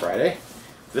to on Friday.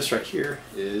 This right here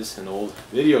is an old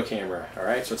video camera. All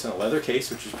right, so it's in a leather case,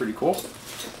 which is pretty cool.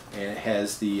 And it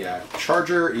has the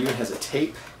charger, it even has a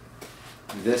tape.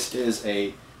 This is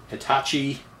a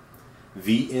Hitachi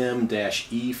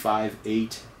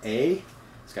VM-E58A.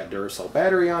 It's got Duracell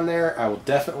battery on there. I will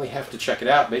definitely have to check it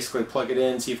out. Basically plug it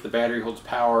in, see if the battery holds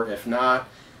power. If not,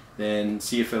 then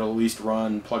see if it'll at least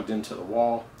run plugged into the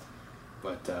wall.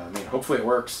 But I mean, hopefully it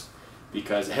works,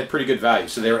 because it had pretty good value.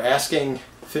 So they were asking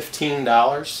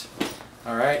 $15.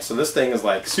 All right, so this thing is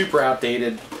like super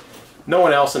outdated. No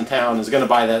one else in town is going to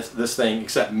buy this thing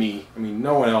except me. I mean,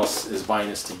 no one else is buying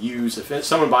this to use. If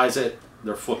someone buys it,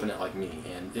 they're flipping it like me.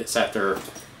 And it sat there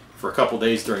for a couple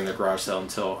days during the garage sale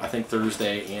until I think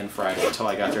Thursday and Friday, until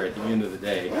I got there at the end of the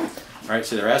day. All right,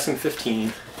 so they're asking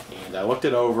 $15. And I looked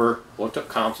it over, looked up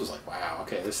comps, was like, wow,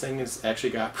 okay, this thing has actually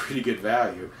got pretty good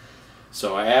value.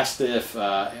 So I asked if,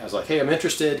 I was like, hey, I'm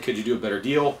interested, could you do a better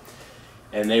deal?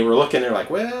 And they were looking, they're like,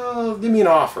 well, give me an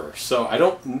offer. So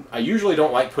I usually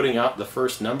don't like putting out the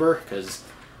first number, because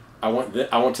I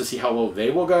want to see how low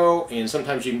they will go, and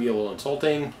sometimes you can be a little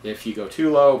insulting if you go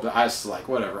too low, but I was like,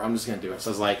 whatever, I'm just going to do it. So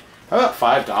I was like, how about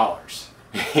 $5?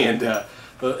 And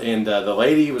the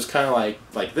lady was kind of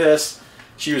like this.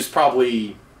 She was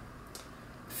probably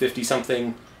 50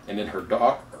 something, and then her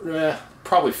daughter,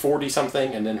 probably 40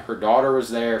 something, and then her daughter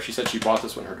was there. She said she bought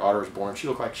this when her daughter was born. She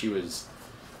looked like she was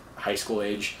high school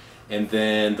age. And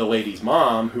then the lady's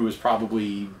mom, who was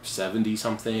probably 70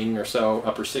 something or so,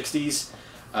 upper 60s,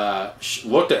 she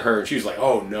looked at her and she was like,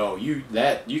 oh no, you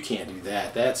can't do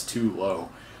that, that's too low.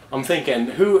 I'm thinking,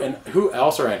 who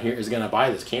else around here is going to buy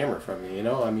this camera from me? You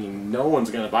know, I mean, no one's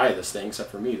going to buy this thing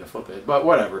except for me to flip it, but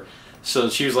whatever. So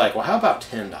she was like, well, how about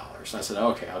 $10? And I said,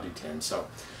 okay, I'll do 10. So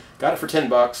got it for 10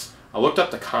 bucks. I looked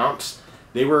up the comps.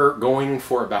 They were going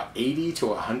for about $80 to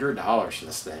 $100 for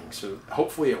this thing. So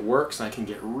hopefully it works and I can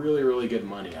get really, really good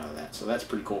money out of that. So that's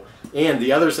pretty cool. And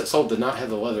the others that sold did not have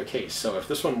the leather case. So if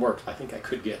this one worked, I think I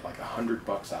could get like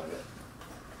 $100 out of it.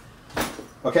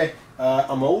 Okay,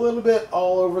 I'm a little bit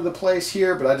all over the place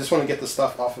here, but I just want to get the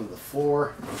stuff off of the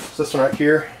floor. So this one right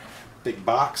here, big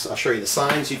box. I'll show you the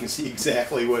signs so you can see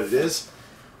exactly what it is.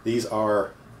 These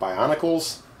are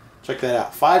Bionicles. Check that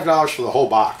out, $5 for the whole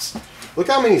box. Look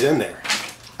how many's in there.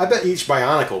 I bet each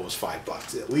Bionicle was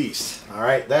 $5 at least. All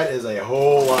right, that is a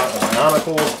whole lot of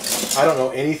Bionicles. I don't know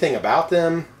anything about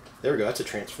them. There we go, that's a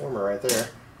transformer right there.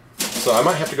 So I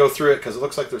might have to go through it because it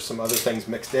looks like there's some other things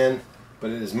mixed in,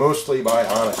 but it is mostly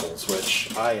Bionicles,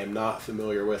 which I am not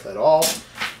familiar with at all.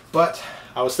 But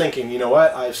I was thinking, you know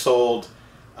what? I've sold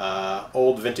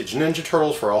old vintage Ninja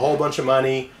Turtles for a whole bunch of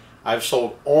money. I've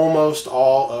sold almost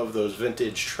all of those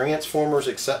vintage Transformers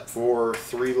except for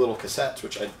 3 little cassettes,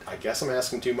 which I guess I'm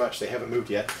asking too much. They haven't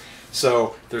moved yet.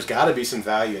 So there's got to be some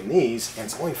value in these, and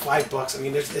it's only $5. I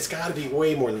mean, it's got to be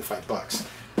way more than $5.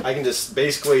 I can just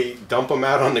basically dump them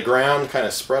out on the ground, kind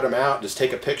of spread them out, just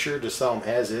take a picture, just sell them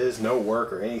as is, no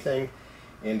work or anything,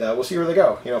 and we'll see where they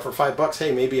go. You know, for $5,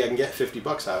 hey, maybe I can get 50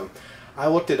 bucks out of them. I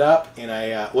looked it up, and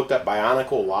I looked up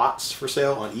Bionicle lots for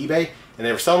sale on eBay, and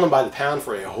they were selling them by the pound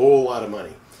for a whole lot of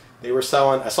money. They were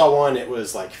selling, I saw one, it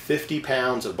was like 50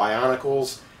 pounds of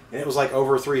Bionicles, and it was like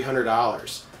over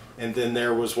 $300. And then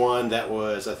there was one that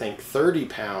was, I think, 30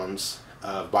 pounds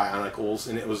of Bionicles,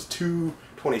 and it was $225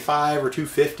 or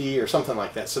 $250 or something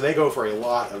like that. So they go for a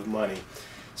lot of money.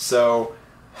 So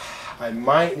I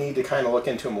might need to kind of look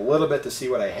into them a little bit to see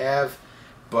what I have,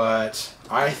 but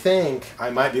I think I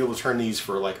might be able to turn these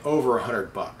for like over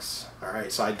 $100. All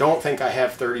right, so I don't think I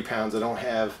have 30 pounds. I don't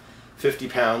have 50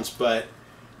 pounds, but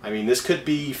I mean, this could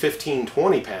be 15,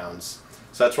 20 pounds.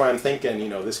 So that's why I'm thinking, you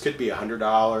know, this could be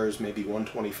 $100, maybe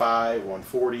 $125,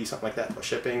 $140, something like that plus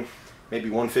shipping. Maybe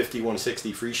 $150,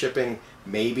 $160 free shipping,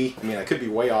 maybe. I mean, I could be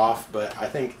way off, but I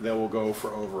think they will go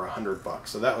for over $100.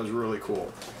 So that was really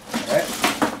cool.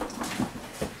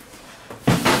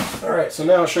 All right, so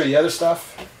now I'll show you the other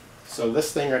stuff. So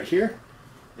this thing right here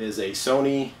is a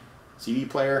Sony CD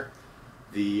player.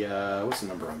 The, what's the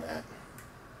number on that?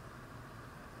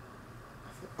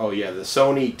 Oh yeah, the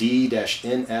Sony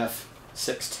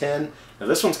D-NF610. Now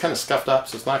this one's kind of scuffed up,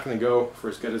 so it's not going to go for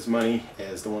as good as money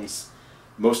as the ones,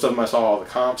 most of them I saw all the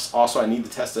comps. Also, I need to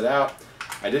test it out.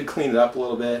 I did clean it up a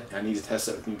little bit. I need to test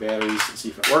it with new batteries and see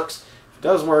if it works. If it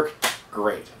does work,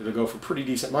 great. It'll go for pretty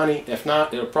decent money. If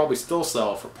not, it'll probably still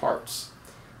sell for parts.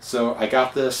 So I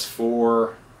got this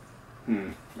for,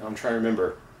 I'm trying to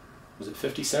remember, was it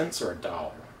 50 cents or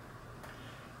 $1?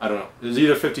 I don't know. It was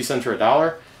either 50 cents or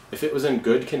 $1. If it was in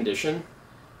good condition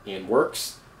and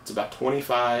works, it's about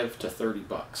 25 to 30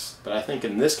 bucks. But I think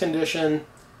in this condition,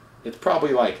 it's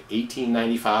probably like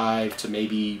 $18.95 to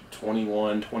maybe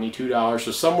 $21, $22.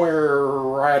 So somewhere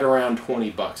right around 20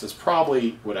 bucks is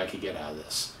probably what I could get out of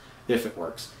this if it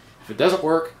works. If it doesn't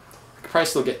work, I could probably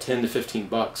still get 10 to 15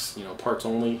 bucks, you know, parts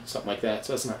only, something like that.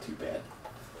 So that's not too bad.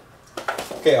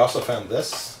 Okay, I also found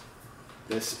this.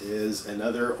 This is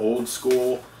another old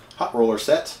school hot roller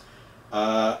set.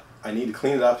 I need to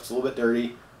clean it up. It's a little bit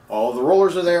dirty. All the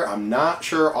rollers are there. I'm not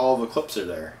sure all the clips are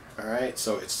there. All right,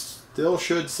 so it still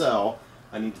should sell.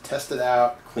 I need to test it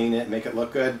out, clean it, make it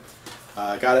look good.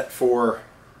 I got it for,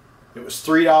 it was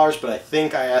 $3, but I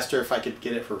think I asked her if I could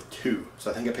get it for $2.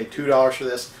 So I think I paid $2 for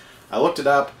this. I looked it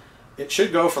up. It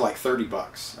should go for like 30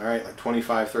 bucks. All right, like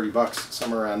 25, 30 bucks,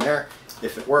 somewhere around there,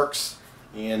 if it works.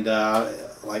 And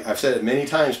like I've said it many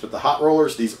times, but the hot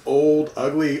rollers, these old,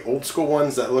 ugly, old school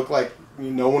ones that look like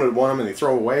no one would want them and they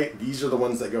throw away, these are the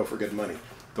ones that go for good money.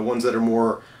 The ones that are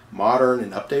more modern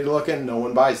and updated looking, no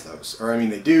one buys those. Or I mean,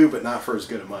 they do, but not for as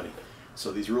good of money.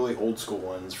 So these really old school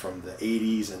ones from the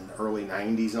 80s and early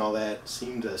 90s and all that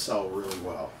seem to sell really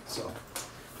well. So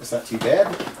that's not too bad.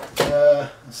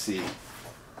 Let's see.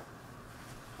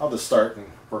 I'll just start and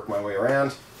work my way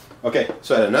around. Okay,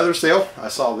 so at another sale, I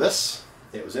saw this.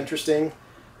 It was interesting.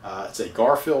 It's a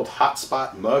Garfield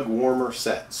Hotspot mug warmer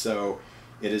set. So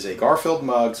it is a Garfield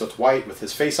mug, so it's white with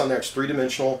his face on there. It's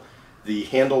three-dimensional. The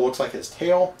handle looks like his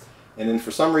tail. And then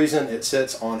for some reason, it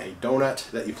sits on a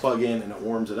donut that you plug in and it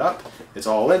warms it up. It's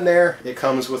all in there. It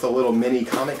comes with a little mini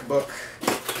comic book.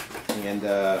 And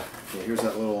yeah, here's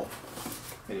that little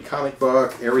mini comic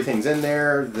book. Everything's in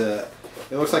there.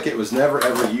 It looks like it was never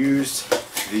ever used.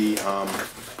 The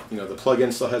you know, the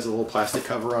plug-in still has a little plastic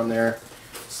cover on there.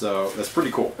 So that's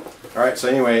pretty cool. All right, so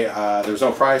anyway, there's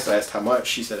no price. I asked how much.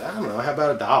 She said, I don't know, how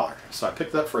about $1? So I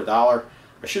picked it up for $1.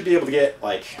 I should be able to get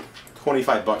like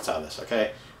 25 bucks out of this,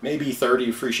 okay? Maybe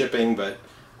 30 free shipping, but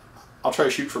I'll try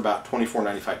to shoot for about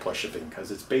 $24.95 plus shipping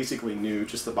because it's basically new.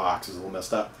 Just the box is a little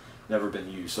messed up, never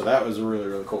been used. So that was a really,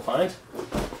 really cool find.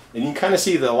 And you can kind of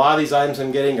see that a lot of these items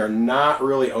I'm getting are not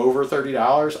really over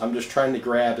 $30. I'm just trying to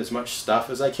grab as much stuff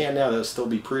as I can now that'll still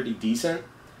be pretty decent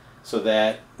so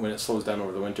that when it slows down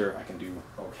over the winter, I can do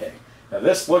okay. Now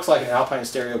this looks like an Alpine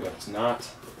stereo, but it's not.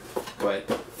 But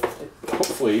it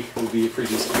hopefully will be a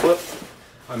pretty decent clip.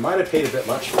 I might have paid a bit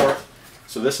much for it.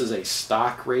 So this is a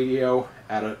stock radio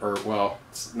well,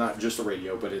 it's not just a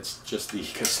radio, but it's just the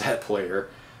cassette player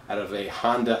out of a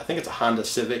Honda, I think it's a Honda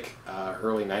Civic,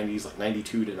 early 90s, like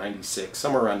 92 to 96,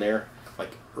 somewhere around there,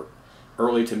 like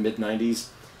early to mid 90s.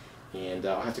 And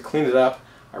I'll have to clean it up.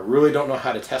 I really don't know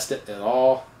how to test it at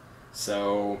all.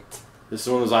 So this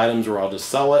is one of those items where I'll just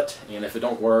sell it, and if it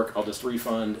don't work, I'll just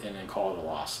refund and then call it a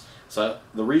loss. So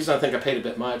the reason I think I paid a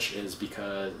bit much is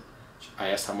because I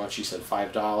asked how much, she said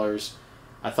 $5.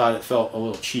 I thought it felt a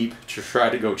little cheap to try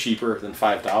to go cheaper than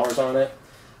 $5 on it.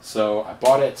 So I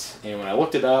bought it, and when I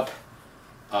looked it up,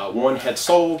 one had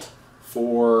sold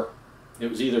for, it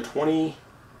was either $25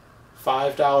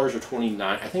 or $29.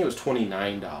 I think it was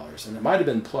 $29, and it might have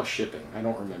been plus shipping. I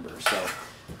don't remember. So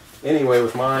anyway,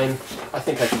 with mine, I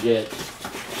think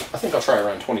I'll try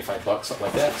around 25 bucks, something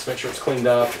like that. Just make sure it's cleaned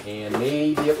up, and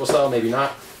maybe it will sell, maybe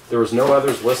not. There was no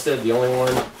others listed. The only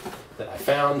one that I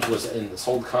found was in the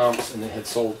sold comps, and it had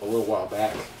sold a little while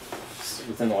back,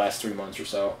 within the last 3 months or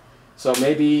so. So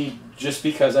maybe just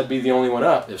because I'd be the only one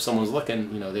up, if someone's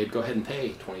looking, you know, they'd go ahead and pay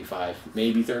 $25,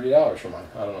 maybe $30 for mine.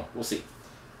 I don't know. We'll see.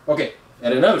 Okay,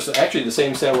 at another, so actually the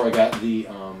same sale where I got the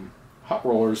hot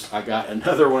rollers, I got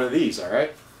another one of these. All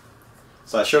right.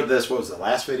 So I showed this. What was the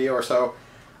last video or so?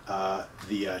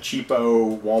 The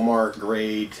cheapo Walmart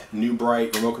grade New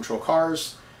Bright remote control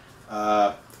cars.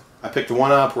 I picked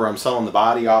one up where I'm selling the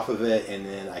body off of it, and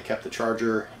then I kept the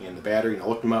charger and the battery, and I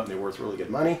looked them up, and they're worth really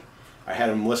good money. I had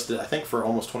them listed, I think, for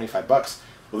almost 25 bucks.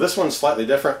 Well, this one's slightly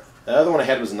different. The other one I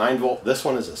had was a 9 volt. This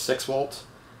one is a 6 volt,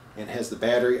 and it has the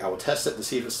battery. I will test it to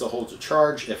see if it still holds a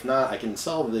charge. If not, I can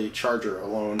sell the charger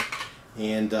alone.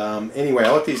 And anyway,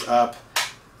 I looked these up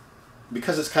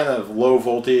because it's kind of low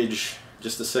voltage,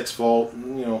 just a 6 volt,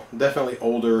 you know, definitely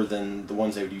older than the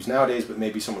ones they would use nowadays, but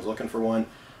maybe someone's looking for one.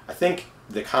 I think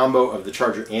the combo of the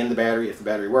charger and the battery, if the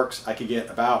battery works, I could get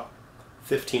about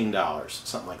 $15,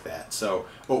 something like that. So,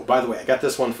 oh, by the way, I got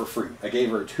this one for free. I gave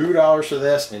her $2 for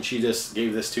this, and she just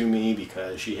gave this to me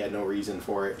because she had no reason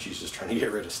for it. She's just trying to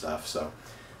get rid of stuff, so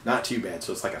not too bad.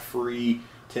 So it's like a free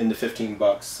 10 to 15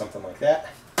 bucks, something like that.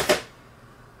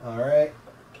 All right.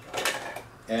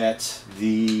 At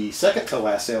the second to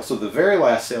last sale, so the very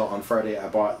last sale on Friday, I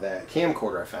bought that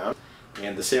camcorder I found.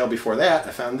 And the sale before that,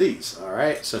 I found these. All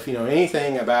right, so if you know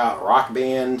anything about Rock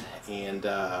Band and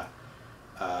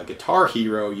Guitar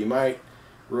Hero, you might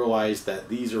realize that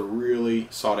these are really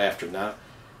sought after. Now,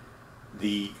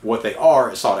 what they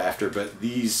are is sought after, but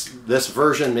this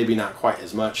version maybe not quite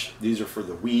as much. These are for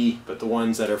the Wii, but the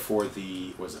ones that are for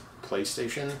the, was it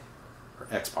PlayStation or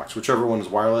Xbox, whichever one is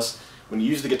wireless. When you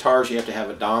use the guitars, you have to have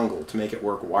a dongle to make it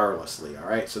work wirelessly. All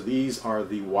right, so these are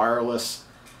the wireless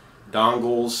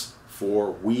dongles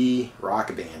for Wii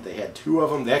Rock Band. They had 2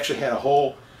 of them. They actually had a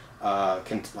whole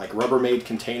like Rubbermaid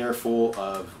container full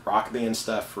of Rock Band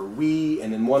stuff for Wii,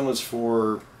 and then one was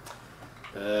for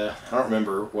I don't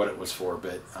remember what it was for,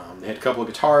 but they had a couple of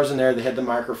guitars in there. They had the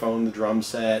microphone, the drum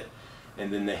set,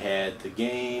 and then they had the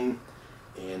game.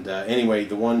 And anyway,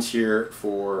 the ones here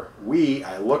for Wii,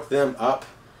 I looked them up,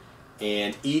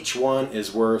 and each one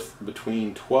is worth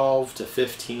between $12 to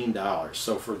 $15.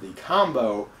 So for the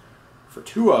combo, for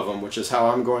 2 of them, which is how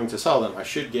I'm going to sell them, I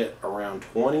should get around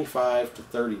 25 to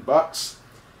 30 bucks.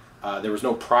 There was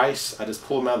no price. I just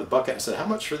pulled them out of the bucket and said, how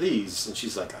much for these? And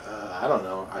she's like, I don't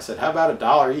know. I said, how about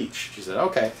 $1 each? She said,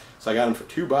 okay. So I got them for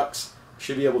 2 bucks.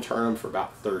 Should be able to turn them for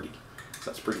about 30. So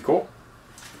that's pretty cool.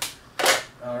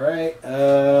 All right.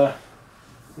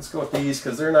 Let's go with these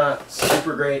because they're not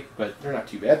super great, but they're not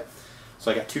too bad. So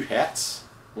I got 2 hats.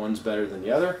 One's better than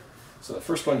the other. So the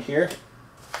first one here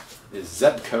is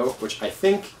Zebco, which I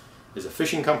think is a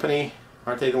fishing company.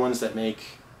 Aren't they the ones that make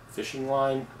fishing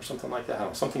line or something like that? I don't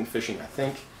know, something fishing, I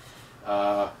think.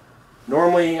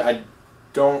 Normally, I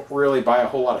don't really buy a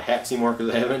whole lot of hats anymore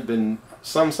because they haven't been,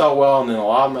 some sell well, and then a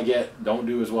lot of them I get don't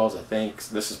do as well as I think.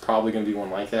 So this is probably going to be one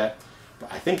like that.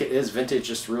 But I think it is vintage,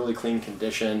 just really clean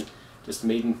condition, just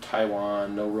made in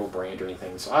Taiwan, no real brand or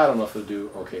anything. So I don't know if it'll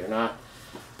do okay or not.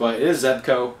 But it is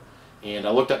Zebco. And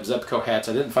I looked up Zebco hats.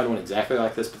 I didn't find one exactly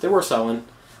like this, but they were selling.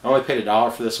 I only paid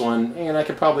 $1 for this one, and I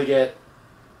could probably get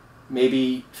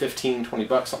maybe 15, 20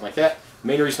 bucks, something like that. The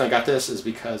main reason I got this is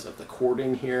because of the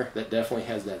cording here. That definitely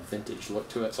has that vintage look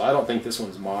to it. So I don't think this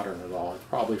one's modern at all. It's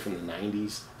probably from the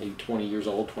 90s, maybe 20 years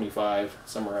old, 25,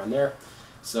 somewhere around there.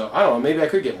 So I don't know, maybe I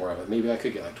could get more of it. Maybe I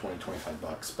could get like 20, 25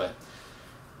 bucks, but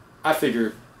I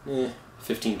figured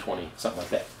 15, 20, something like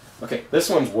that. Okay, this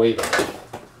one's way better.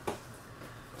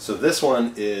 So this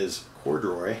one is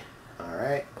corduroy, all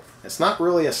right. It's not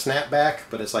really a snapback,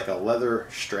 but it's like a leather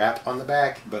strap on the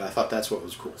back, but I thought that's what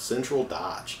was cool. Central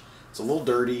Dodge. It's a little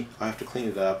dirty. I have to clean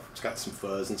it up. It's got some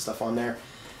fuzz and stuff on there.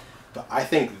 But I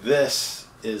think this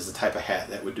is the type of hat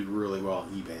that would do really well on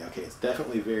eBay. Okay, it's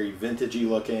definitely very vintagey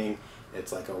looking.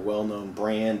 It's like a well-known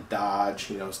brand, Dodge.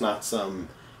 You know, it's not some,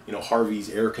 you know, Harvey's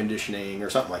air conditioning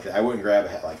or something like that. I wouldn't grab a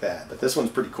hat like that, but this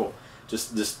one's pretty cool.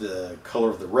 Just the color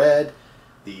of the red,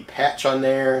 the patch on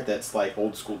there that's like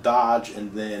old school Dodge,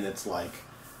 and then it's like,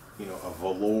 you know, a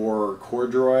velour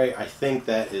corduroy. I think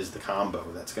that is the combo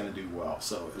that's going to do well.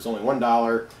 So it was only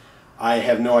 $1. I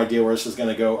have no idea where this is going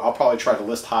to go. I'll probably try to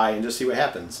list high and just see what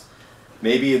happens.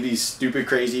 maybe it'd be stupid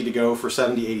crazy to go for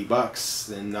 70, 80 bucks,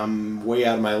 and I'm way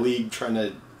out of my league trying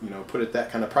to, you know, put it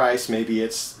that kind of price. Maybe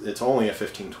it's only a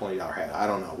 $15, $20 hat. I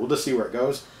don't know. We'll just see where it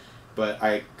goes. But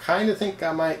I kind of think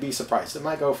I might be surprised. It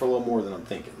might go for a little more than I'm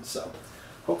thinking. So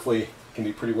hopefully it can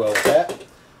do pretty well with that.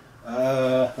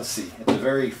 Let's see. At the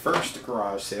very first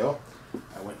garage sale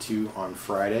I went to on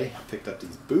Friday, I picked up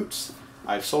these boots.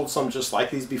 I've sold some just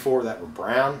like these before that were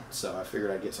brown, so I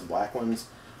figured I'd get some black ones.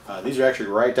 These are actually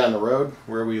right down the road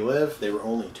where we live. They were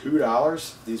only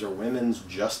 $2. These are women's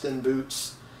Justin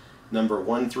boots, number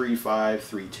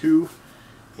 13532,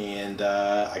 and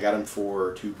I got them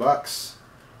for $2.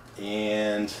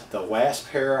 And the last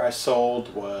pair I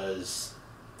sold was,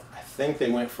 I think they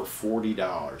went for $40,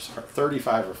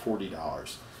 $35 or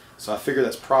 $40. So I figure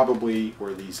that's probably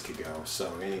where these could go.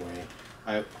 So anyway,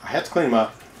 I had to clean them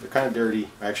up. They're kind of dirty.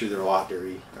 Actually, they're a lot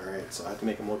dirty. All right, so I have to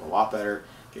make them look a lot better,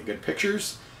 get good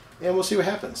pictures, and we'll see what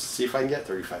happens. See if I can get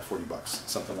 35, 40 bucks,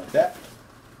 something like that.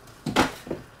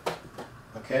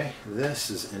 Okay, this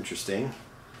is interesting.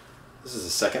 This is the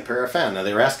second pair I found. Now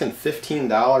they were asking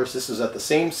 $15. This is at the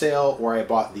same sale where I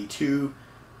bought the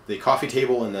coffee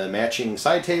table and the matching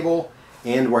side table,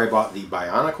 and where I bought the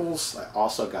Bionicles. I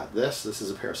also got this. This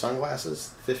is a pair of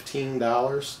sunglasses,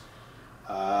 $15.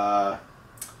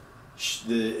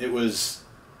 It was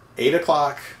 8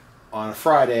 o'clock on a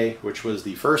Friday, which was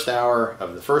the first hour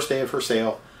of the first day of her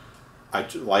sale.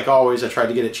 Like always, I tried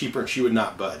to get it cheaper and she would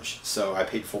not budge. So I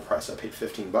paid full price. I paid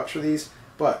 15 bucks for these,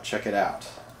 but check it out.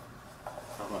 I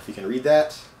don't know if you can read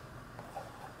that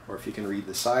or if you can read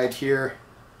the side here,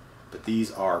 but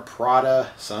these are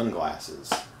Prada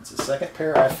sunglasses. It's the second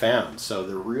pair I found. So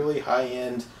they're really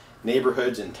high-end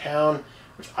neighborhoods in town,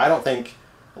 which I don't think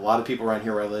a lot of people around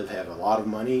here where I live have a lot of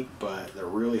money, but they're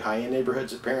really high-end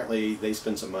neighborhoods. Apparently they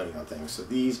spend some money on things. So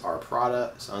these are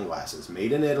Prada sunglasses,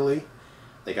 made in Italy.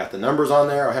 They got the numbers on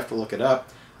there. I'll have to look it up.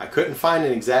 I couldn't find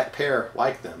an exact pair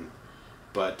like them,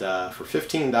 but for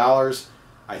 $15,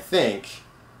 I think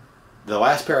the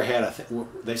last pair I had, I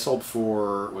think they sold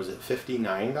for, was it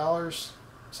 $59,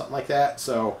 something like that.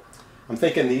 So I'm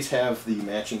thinking these have the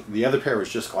matching. The other pair was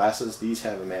just glasses. These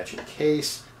have a matching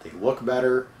case. They look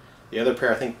better. The other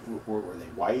pair, I think, were they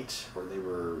white, or they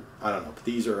were, I don't know, but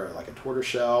these are like a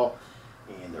tortoiseshell,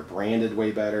 and they're branded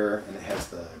way better, and it has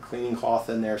the cleaning cloth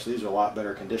in there, so these are a lot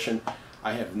better condition.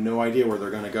 I have no idea where they're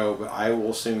going to go, but I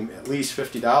will assume at least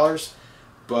 $50,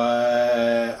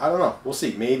 but I don't know. We'll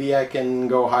see. Maybe I can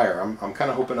go higher. I'm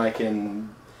kind of hoping I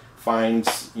can find,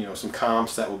 you know, some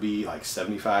comps that will be like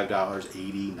 $75,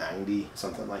 $80, $90,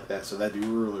 something like that, so that'd be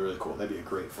really, really cool. That'd be a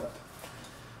great flip.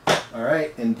 All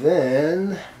right, and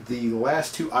then the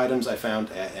last two items I found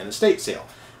at an estate sale.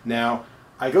 Now,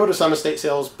 I go to some estate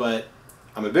sales, but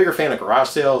I'm a bigger fan of garage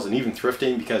sales and even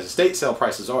thrifting because estate sale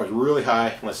prices are always really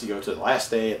high unless you go to the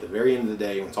last day at the very end of the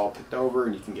day when it's all picked over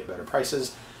and you can get better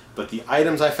prices. But the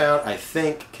items I found, I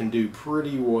think, can do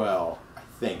pretty well, I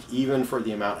think, even for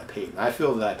the amount I paid. And I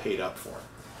feel that I paid up for them.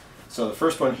 So the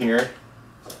first one here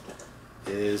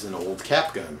is an old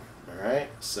cap gun. All right,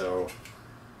 so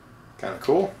kind of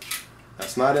cool.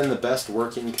 That's not in the best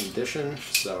working condition,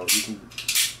 so you can,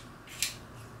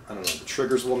 I don't know, the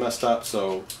trigger's a little messed up,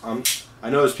 so I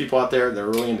know there's people out there that are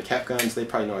really into cap guns. They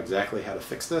probably know exactly how to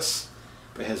fix this,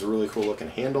 but it has a really cool looking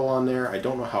handle on there. I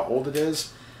don't know how old it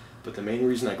is, but the main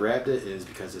reason I grabbed it is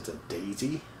because it's a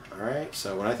Daisy. Alright,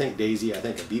 so when I think Daisy, I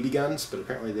think of BB guns, but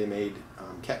apparently they made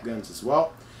cap guns as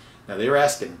well. Now they were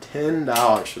asking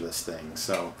 $10 for this thing,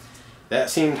 so that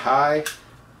seemed high,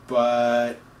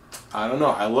 but I don't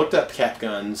know. I looked up cap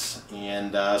guns,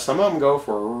 and some of them go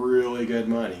for really good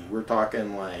money. We're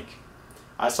talking like,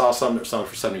 I saw some that were selling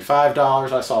for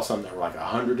 $75. I saw some that were like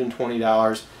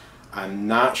 $120. I'm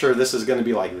not sure this is going to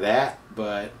be like that,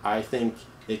 but I think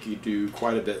it could do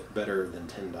quite a bit better than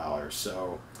 $10.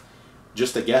 So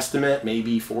just a guesstimate,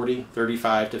 maybe 40,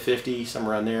 35 to 50,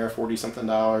 somewhere around there, 40 something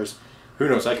dollars. Who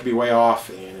knows? I could be way off,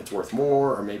 and it's worth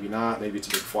more, or maybe not. Maybe it's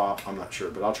a big flop. I'm not sure,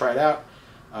 but I'll try it out.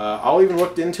 I'll even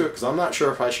look into it because I'm not sure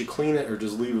if I should clean it or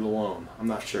just leave it alone. I'm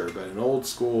not sure, but an old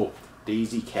school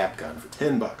Daisy cap gun for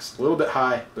 10 bucks. A little bit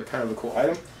high, but kind of a cool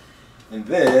item. And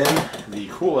then the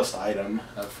coolest item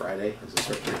of Friday is this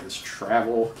right here, this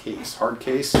travel case, hard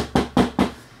case.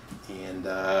 And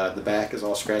the back is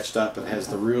all scratched up and has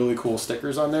the really cool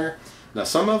stickers on there. Now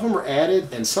some of them are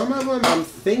added, and some of them I'm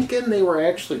thinking they were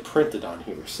actually printed on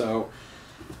here. So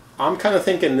I'm kind of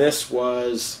thinking this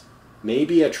was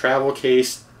maybe a travel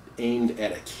case aimed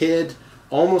at a kid,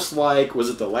 almost like, was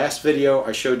it the last video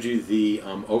I showed you the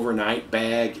overnight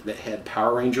bag that had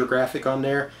Power Ranger graphic on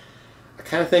there? I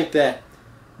kind of think that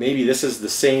maybe this is the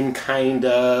same kind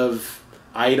of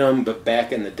item, but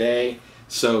back in the day.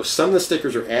 So some of the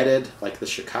stickers are added, like the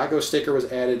Chicago sticker was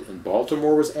added and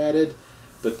Baltimore was added.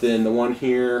 But then the one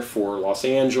here for Los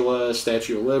Angeles,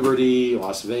 Statue of Liberty,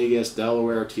 Las Vegas,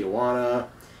 Delaware, Tijuana,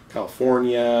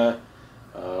 California,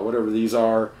 whatever these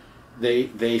are,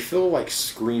 they feel like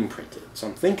screen printed. So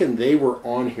I'm thinking they were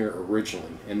on here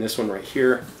originally. And this one right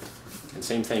here, and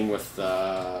same thing with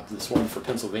this one for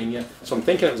Pennsylvania. So I'm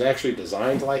thinking it was actually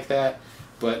designed like that.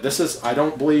 But this is, I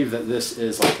don't believe that this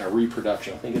is like a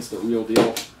reproduction. I think it's the real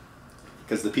deal,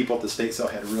 because the people at the state sale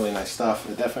had really nice stuff.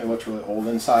 It definitely looked really old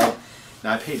inside.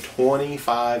 Now I paid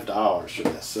 $25 for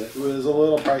this. It was a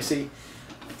little pricey,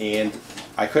 and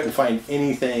I couldn't find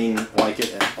anything like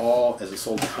it at all as a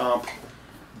sold comp.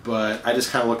 But I just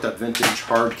kind of looked up vintage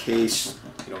hard case,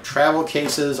 travel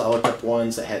cases. I looked up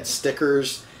ones that had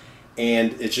stickers,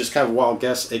 and it's just kind of a wild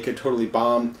guess. It could totally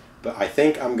bomb, but I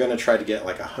think I'm gonna try to get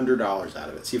like $100 out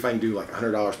of it. See if I can do like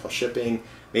 $100 plus shipping.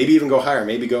 Maybe even go higher.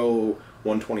 Maybe go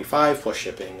 $125 plus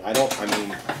shipping. I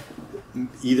mean,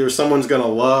 either someone's gonna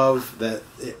love that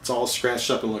it's all scratched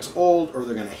up and looks old, or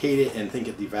they're gonna hate it and think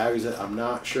it devalues it. I'm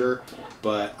not sure,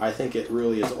 but I think it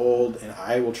really is old, and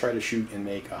I will try to shoot and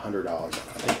make $100 on it.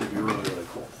 I think it'd be really, really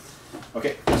cool.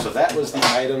 Okay, so that was the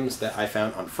items that I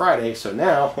found on Friday. So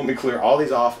now let me clear all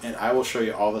these off, and I will show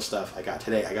you all the stuff I got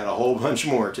today. I got a whole bunch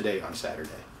more today on Saturday.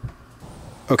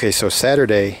 Okay, so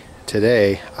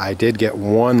today I did get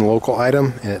one local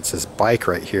item, and it's this bike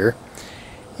right here.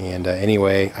 And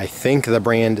anyway, I think the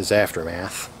brand is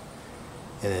Aftermath,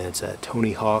 and then it's a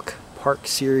Tony Hawk Park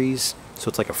Series. So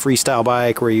it's like a freestyle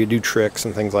bike where you do tricks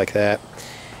and things like that.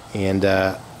 And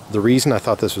the reason I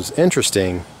thought this was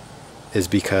interesting is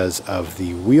because of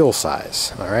the wheel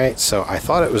size. All right, so I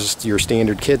thought it was your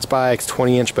standard kids bike,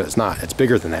 20-inch, but it's not. It's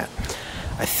bigger than that.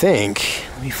 I think,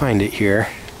 let me find it here.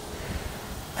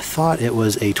 I thought it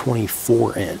was a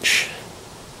 24-inch.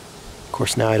 Of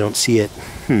course, now I don't see it.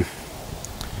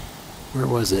 Where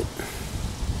was it?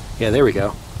 Yeah, there we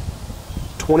go.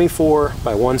 24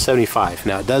 by 175.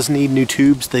 Now it does need new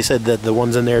tubes. They said that the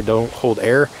ones in there don't hold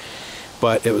air,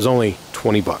 but it was only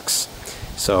 20 bucks.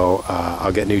 So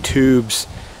I'll get new tubes,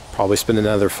 probably spend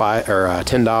another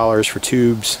 $10 for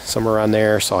tubes, somewhere around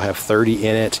there. So I'll have 30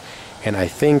 in it, and I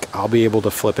think I'll be able to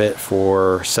flip it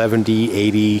for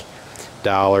 $70,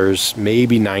 $80,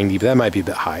 maybe $90, but that might be a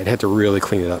bit high. I'd have to really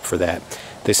clean it up for that.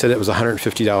 They said it was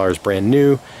 $150 brand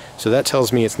new, so that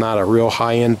tells me it's not a real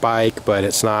high-end bike, but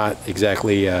it's not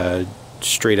exactly a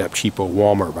straight-up cheapo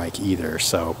Walmart bike either.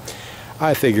 So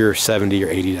I figure $70 or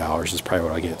 $80 is probably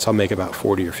what I get. So I'll make about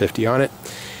 40 or 50 on it.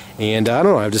 And I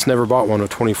don't know, I've just never bought one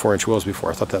with 24-inch wheels before.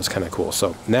 I thought that was kind of cool.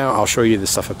 So now I'll show you the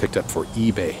stuff I picked up for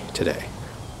eBay today.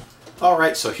 All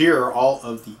right, so here are all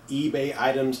of the eBay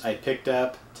items I picked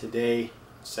up today,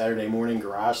 Saturday morning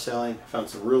garage selling. I found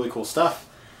some really cool stuff.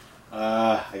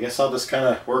 I guess I'll just kind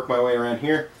of work my way around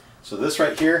here. So this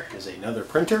right here is another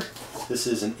printer. This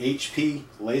is an HP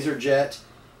LaserJet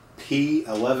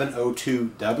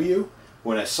P1102W.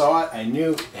 When I saw it, I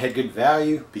knew it had good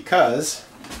value because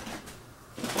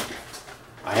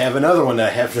I have another one that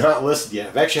I have not listed yet.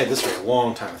 I've actually had this for a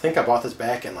long time. I think I bought this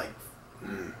back in like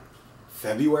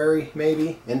February,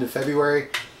 maybe, end of February.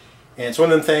 And it's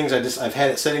one of them things, I've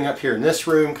had it sitting up here in this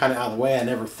room, kind of out of the way. I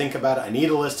never think about it. I need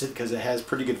to list it because it has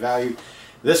pretty good value.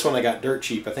 This one I got dirt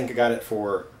cheap. I think I got it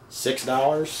for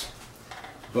 $6.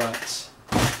 But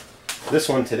this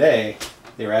one today,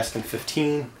 they were asking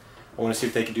 $15. I want to see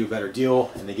if they could do a better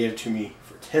deal, and they gave it to me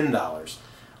for $10.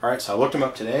 All right, so I looked them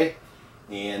up today,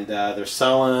 and they're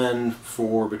selling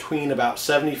for between about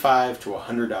 $75 to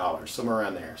 $100, somewhere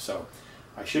around there. So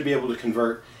I should be able to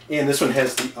convert. And this one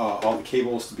has all the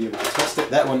cables to be able to test it.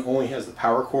 That one only has the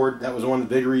power cord. That was one of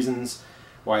the big reasons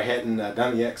why I hadn't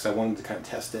done it yet, because I wanted to kind of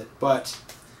test it. But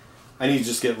I need to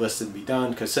just get it listed and be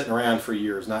done, because sitting around for a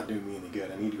year is not doing me any good.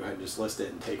 I need to go ahead and just list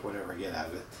it and take whatever I get out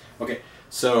of it. Okay,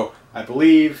 so I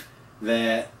believe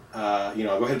that, I'll go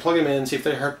ahead and plug them in, see if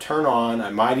they turn on. I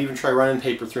might even try running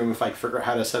paper through them if I can figure out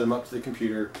how to set them up to the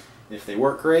computer. If they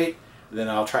work great, then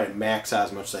I'll try to max out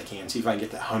as much as I can. See if I can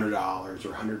get that $100 or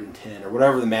 $110 or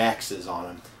whatever the max is on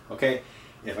them. Okay.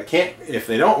 If I can't, if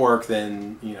they don't work,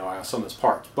 then I'll sell them as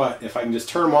parts. But if I can just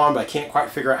turn them on, but I can't quite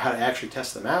figure out how to actually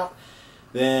test them out,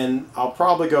 then I'll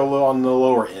probably go a little on the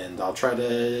lower end. I'll try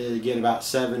to get about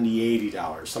 $70,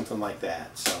 $80, something like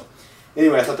that. So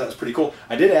anyway, I thought that was pretty cool.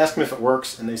 I did ask them if it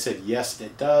works, and they said yes,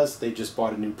 it does. They just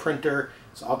bought a new printer.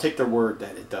 So I'll take their word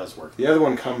that it does work. The other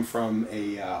one come from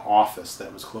a office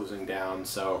that was closing down,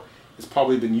 so it's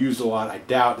probably been used a lot. I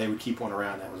doubt they would keep one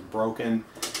around that was broken.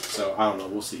 So I don't know,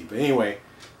 we'll see. But anyway,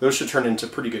 those should turn into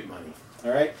pretty good money.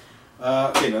 All right.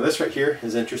 Okay, now this right here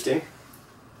is interesting.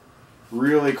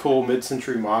 Really cool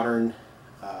mid-century modern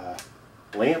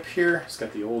lamp here. It's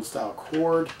got the old style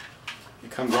cord. It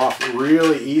comes off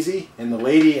really easy, and the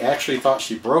lady actually thought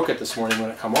she broke it this morning when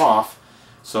it come off,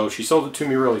 so she sold it to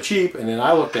me really cheap. And then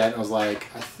I looked at it and I was like,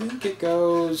 I think it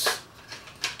goes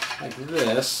like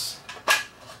this,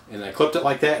 and I clipped it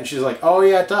like that, and she's like, oh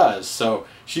yeah, it does. So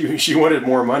she wanted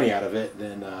more money out of it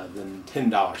than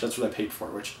 $10. That's what I paid for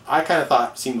it, which I kind of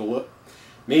thought seemed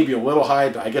maybe a little high,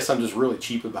 but I guess I'm just really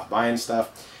cheap about buying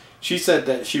stuff. She said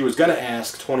that she was going to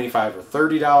ask $25 or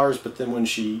 $30, but then when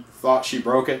she thought she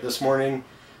broke it this morning,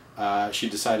 she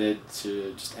decided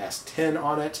to just ask 10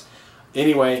 on it.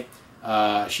 Anyway,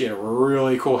 she had a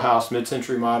really cool house,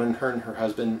 mid-century modern. Her and her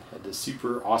husband had this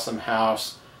super awesome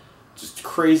house, just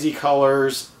crazy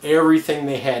colors. Everything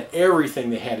they had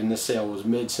in this sale was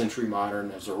mid-century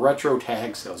modern. It was a retro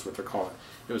tag sale is what they're calling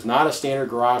it. It was not a standard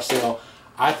garage sale.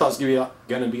 I thought it was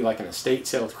going to be like an estate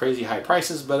sale with crazy high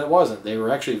prices, but it wasn't. They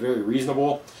were actually very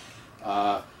reasonable.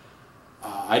 I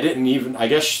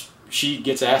guess she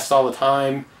gets asked all the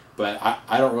time, but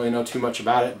I don't really know too much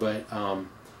about it. But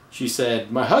she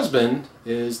said, my husband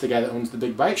is the guy that owns the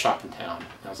big bike shop in town.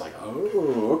 And I was like,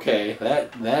 oh, okay,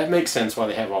 that makes sense why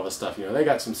they have all this stuff. You know, they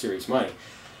got some serious money.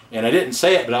 And I didn't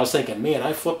say it, but I was thinking, man,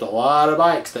 I flipped a lot of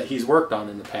bikes that he's worked on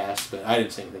in the past, but I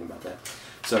didn't say anything about that.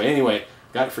 So anyway,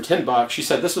 got it for $10. She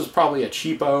said this was probably a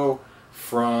cheapo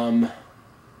from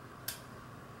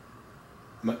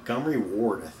Montgomery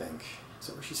Ward, I think. Is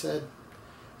that what she said?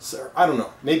 So, I don't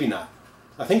know. Maybe not.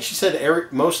 I think she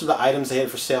said most of the items they had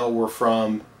for sale were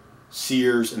from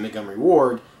Sears and Montgomery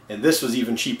Ward, and this was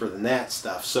even cheaper than that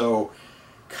stuff. So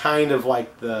kind of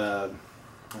like I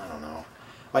don't know.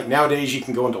 Like nowadays you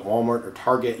can go into Walmart or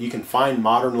Target, you can find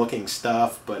modern looking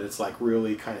stuff, but it's like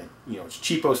really kind of, you know, it's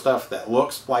cheapo stuff that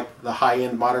looks like the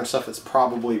high-end modern stuff. It's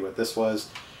probably what this was.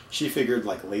 She figured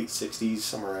like late 60s,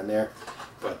 somewhere around there.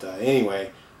 But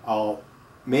anyway, I'll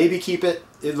maybe keep it.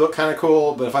 It looked kind of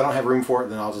cool, but if I don't have room for it,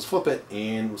 then I'll just flip it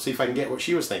and we'll see if I can get what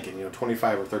she was thinking, you know,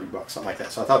 25 or 30 bucks, something like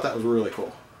that. So I thought that was really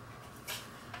cool.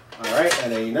 All right,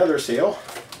 at another sale,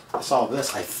 I saw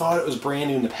this. I thought it was brand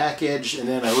new in the package, and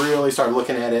then I really started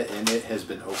looking at it, and it has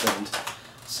been opened.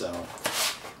 So,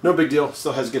 no big deal.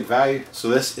 Still has good value. So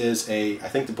this is I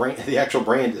think the actual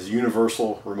brand is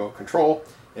Universal Remote Control.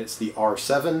 It's the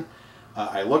R7.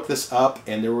 I looked this up,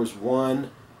 and there was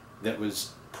one that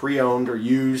was pre-owned or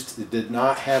used. It did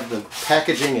not have the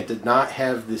packaging. It did not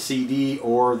have the CD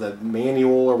or the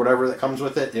manual or whatever that comes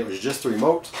with it. It was just the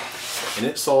remote. And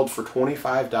it sold for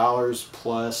 $25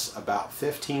 plus about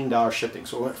 $15 shipping.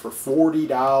 So it went for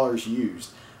 $40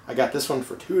 used. I got this one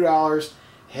for $2. It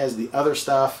has the other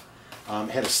stuff.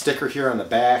 It had a sticker here on the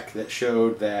back that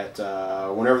showed that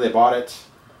whenever they bought it,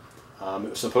 it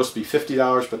was supposed to be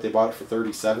 $50, but they bought it for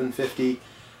 $37.50.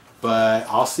 But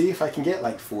I'll see if I can get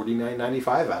like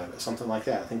 $49.95 out of it, something like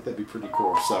that. I think that'd be pretty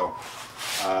cool. So,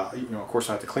 you know, of course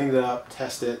I have to clean it up,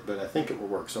 test it, but I think it will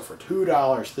work. So for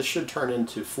 $2, this should turn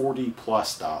into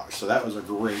 $40+. So that was a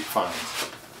great find.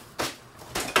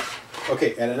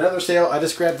 Okay, at another sale, I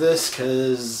just grabbed this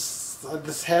because I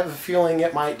just have a feeling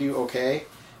it might do okay. It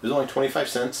was only 25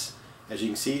 cents. As you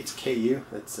can see, it's KU.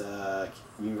 It's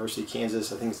University of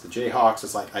Kansas. I think it's the Jayhawks.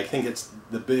 It's like, I think it's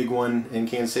the big one in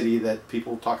Kansas City that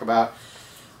people talk about.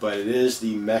 But it is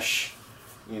the mesh,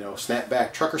 you know,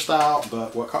 snapback trucker style.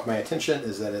 But what caught my attention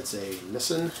is that it's a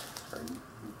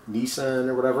Nissan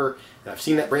or whatever. And I've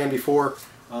seen that brand before.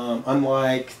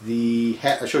 Unlike the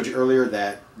hat I showed you earlier,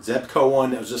 that Zebco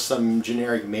one, that was just some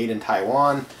generic made in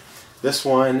Taiwan. This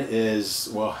one is,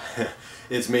 well,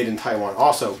 it's made in Taiwan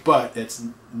also, but it's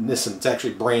Nissan. It's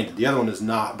actually branded. The other one is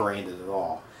not branded at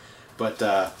all.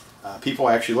 But people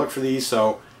actually look for these,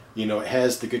 so you know it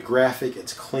has the good graphic.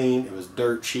 It's clean. It was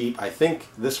dirt cheap. I think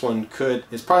this one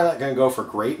it's probably not going to go for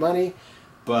great money,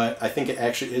 but I think it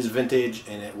actually is vintage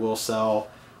and it will sell.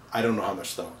 I don't know how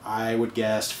much though. I would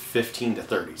guess 15 to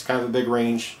 30. It's kind of a big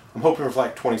range. I'm hoping for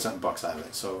like 20-something bucks out of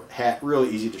it. So hat, really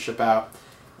easy to ship out.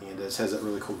 And this has that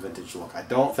really cool vintage look. I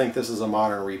don't think this is a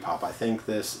modern repop. I think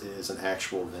this is an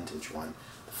actual vintage one.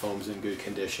 The foam's in good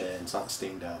condition. It's not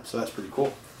steamed up. So that's pretty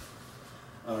cool.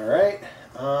 Alright.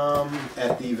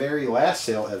 At the very last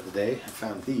sale of the day, I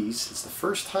found these. It's the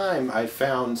first time I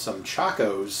found some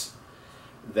Chacos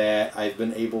that I've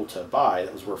been able to buy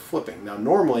that was worth flipping. Now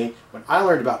normally, when I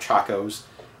learned about Chacos,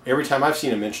 every time I've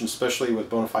seen them mentioned, especially with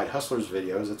Bonafide Hustlers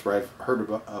videos, that's where I've heard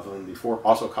of them before,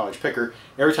 also College Picker,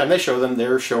 every time they show them,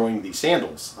 they're showing the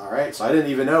sandals. Alright, so I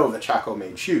didn't even know that Chaco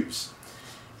made shoes.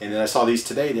 And then I saw these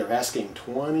today, they're asking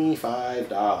 $25. I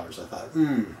thought,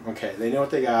 okay, they know what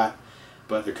they got,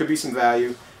 but there could be some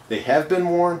value. They have been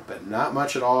worn, but not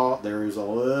much at all. There is a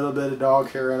little bit of dog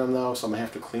hair in them though, so I'm gonna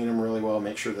have to clean them really well,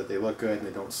 make sure that they look good and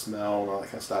they don't smell and all that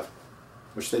kind of stuff,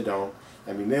 which they don't.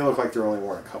 I mean, they look like they're only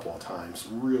worn a couple of times.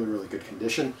 Really, really good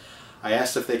condition. I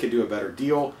asked if they could do a better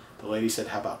deal. The lady said,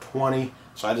 how about 20?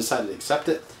 So I decided to accept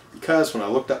it because when I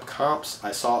looked up comps,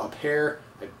 I saw a pair.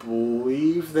 I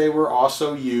believe they were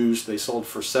also used. They sold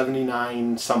for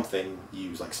 79 something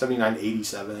used, like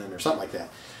 79.87 or something like that.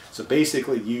 So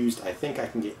basically used, I think I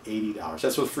can get $80.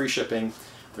 That's with free shipping.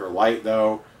 They're light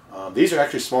though. These are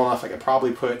actually small enough I could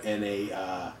probably put in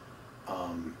a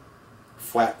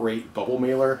flat rate bubble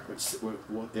mailer.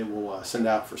 It will send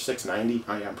out for $6.90.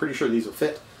 I'm pretty sure these will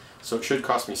fit. So it should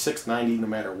cost me $6.90 no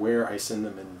matter where I send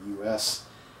them in the U.S.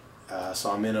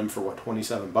 So I'm in them for what,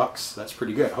 27 bucks? That's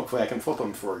pretty good. Hopefully I can flip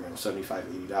them for, you know, $75,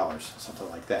 $80, something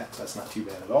like that. So that's not too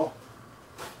bad at all.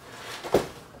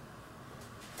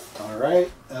 All right,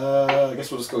 I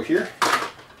guess we'll just go here.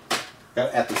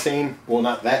 Got at the same, well,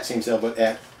 not that same sale, but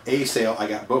at a sale, I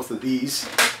got both of these.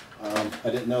 I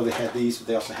didn't know they had these, but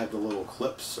they also have the little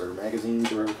clips or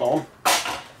magazines, or whatever you call them.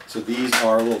 So these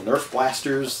are little Nerf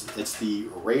blasters. It's the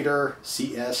Raider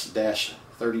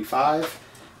CS-35.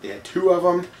 They had 2 of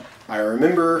them. I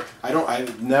remember,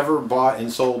 I've never bought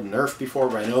and sold Nerf before,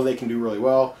 but I know they can do really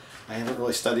well. I haven't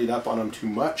really studied up on them too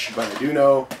much, but I do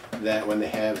know that when they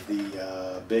have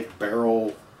the big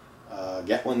barrel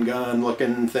Gatling gun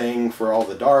looking thing for all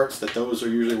the darts, that those are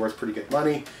usually worth pretty good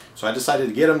money. So I decided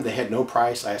to get them. They had no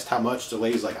price. I asked how much. The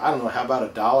lady's like, I don't know, how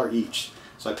about $1 each?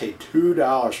 So I paid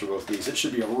 $2 for both these. It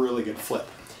should be a really good flip.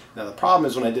 Now the problem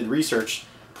is when I did research,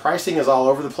 pricing is all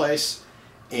over the place,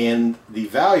 and the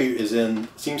value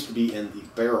seems to be in the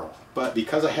barrel. But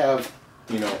because I have,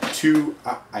 you know, 2,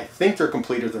 I think they're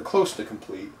complete or they're close to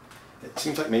complete. It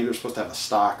seems like maybe they're supposed to have a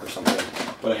stock or something.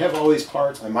 But I have all these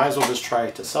parts. I might as well just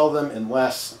try to sell them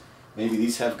unless maybe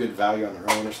these have good value on their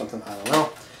own or something. I don't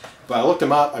know. But I looked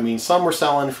them up. I mean, some were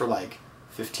selling for like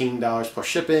 $15 plus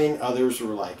shipping. Others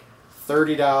were like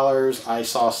 $30. I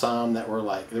saw some that were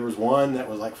like, there was one that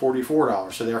was like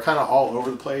 $44. So they were kind of all over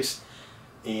the place.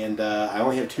 And I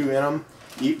only have 2 in them.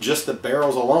 Just the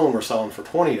barrels alone were selling for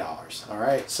 $20. All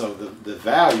right. So the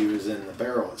value is in the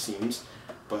barrel, it seems.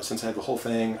 But since I have the whole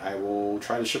thing, I will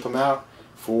try to ship them out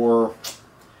for,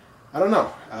 I don't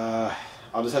know.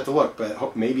 I'll just have to look,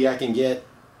 but maybe I can get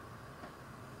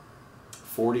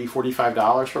 $40,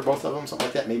 $45 for both of them, something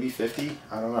like that, maybe 50.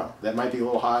 I don't know. That might be a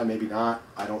little high, maybe not.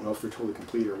 I don't know if they're totally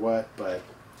complete or what, but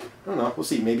I don't know. We'll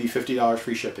see. Maybe $50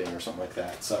 free shipping or something like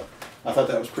that. So I thought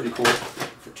that was pretty cool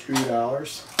for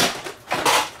 $2.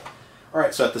 All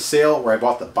right, so at the sale where I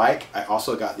bought the bike, I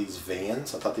also got these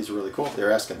Vans. I thought these were really cool. They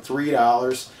were asking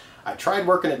 $3. I tried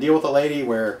working a deal with a lady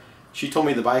where she told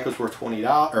me the bike was worth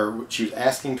 $20, or she was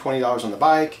asking $20 on the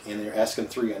bike, and they're asking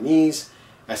 $3 on these.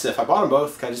 I said, if I bought them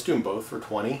both, can I just do them both for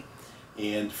 $20?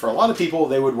 And for a lot of people,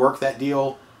 they would work that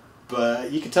deal,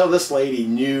 but you could tell this lady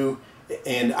knew.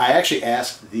 And I actually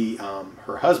asked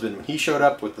her husband, when he showed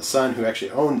up with the son who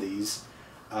actually owned these,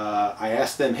 I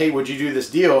asked them, hey, would you do this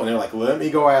deal? And they're like, let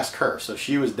me go ask her. So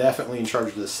she was definitely in charge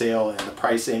of the sale and the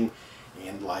pricing,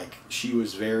 and like she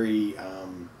was very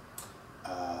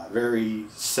very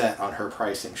set on her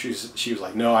pricing. She was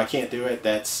like, no, I can't do it.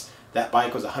 That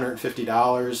bike was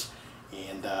 $150,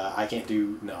 and I can't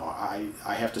do, no,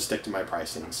 I have to stick to my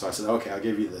pricing. So I said, okay, I'll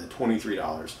give you the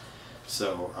 $23.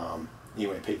 So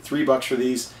anyway, I paid $3 for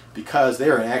these because they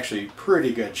are in actually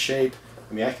pretty good shape.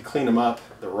 I mean, I could clean them up,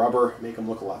 the rubber, make them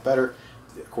look a lot better.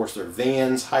 Of course, they're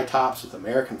Vans, high tops with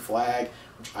American flag,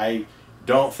 which I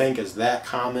don't think is that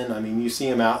common. I mean, you see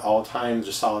them out all the time,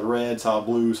 just solid red, solid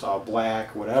blue, solid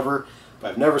black, whatever.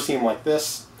 But I've never seen them like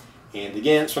this. And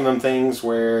again, it's one of them things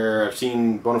where I've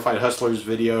seen Bonafide Hustlers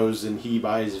videos, and he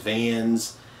buys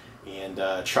Vans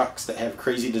and trucks that have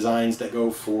crazy designs that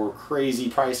go for crazy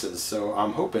prices. So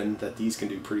I'm hoping that these can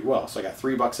do pretty well. So I got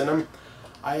 $3 in them.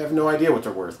 I have no idea what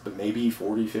they're worth, but maybe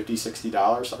 $40, $50,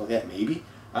 $60, something like that, maybe.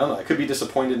 I don't know. I could be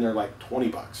disappointed and they're like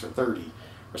 $20 or $30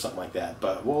 or something like that.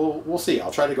 But we'll see. I'll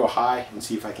try to go high and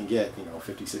see if I can get, you know,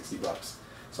 $50, $60,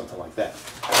 something like that.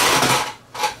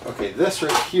 Okay, this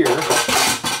right here.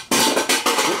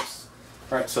 Oops.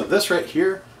 All right, so this right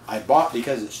here I bought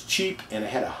because it's cheap and I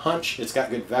had a hunch it's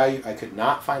got good value. I could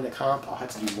not find a comp. I'll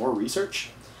have to do more research.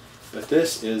 But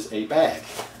this is a bag.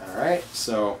 All right,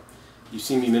 so you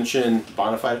see me mention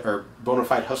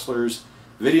Bonafide Hustlers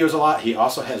videos a lot. He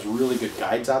also has really good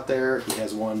guides out there. He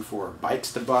has one for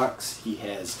bikes to bucks. He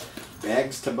has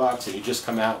bags to bucks, and he just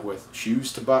come out with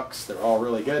shoes to bucks. They're all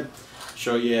really good.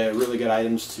 Show you really good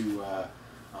items to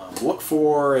look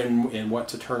for and what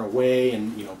to turn away,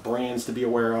 and you know, brands to be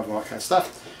aware of and all that kind of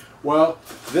stuff. Well,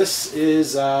 this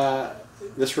is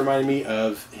this reminded me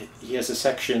of, he has a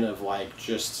section of like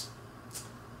just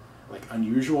like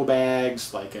unusual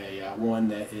bags, like a one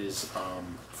that is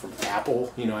from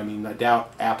Apple. You know, I mean, I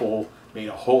doubt Apple made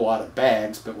a whole lot of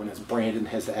bags, but when it's branded and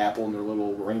has the Apple and their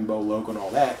little rainbow logo and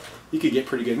all that, you could get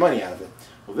pretty good money out of it.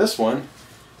 Well, this one,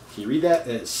 can you read that?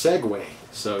 It's Segway.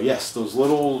 So yes, those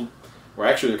little, or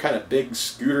actually they're kind of big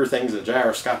scooter things, the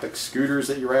gyroscopic scooters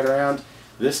that you ride around.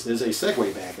 This is a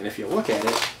Segway bag, and if you look at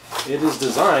it, it is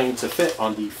designed to fit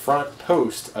on the front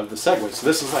post of the Segway. So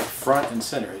this is like front and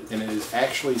center, and it is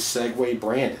actually Segway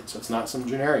branded, so it's not some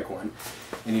generic one.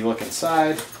 And you look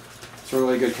inside, it's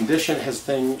really good condition. It has a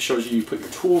thing, shows you put your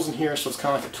tools in here, so it's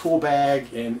kind of like a tool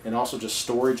bag, and also just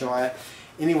storage and all that.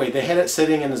 Anyway, they had it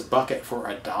sitting in this bucket for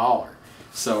 $1.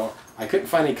 So I couldn't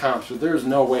find any comps, but there's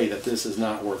no way that this is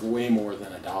not worth way more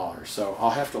than $1. So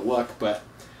I'll have to look, but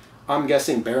I'm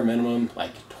guessing bare minimum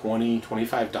like $20,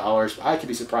 $25. I could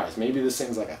be surprised. Maybe this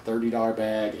thing's like a $30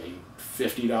 bag, a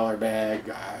 $50 bag,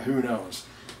 who knows.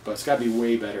 But it's got to be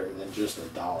way better than just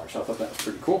 $1. So I thought that was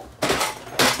pretty cool.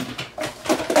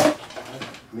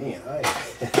 Man, I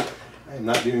am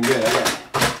not doing good. I got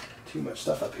too much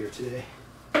stuff up here today.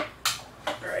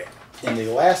 Alright, and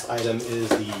the last item is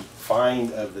the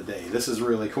find of the day. This is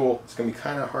really cool. It's going to be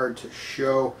kind of hard to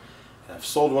show. I've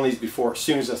sold one of these before. As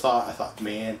soon as I thought,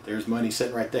 man, there's money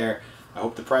sitting right there. I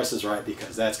hope the price is right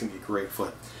because that's going to be a great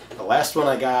flip. The last one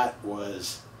I got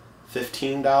was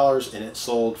 $15 and it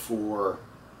sold for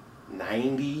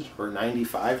 $90 or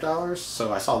 $95.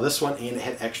 So I saw this one and it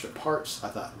had extra parts. I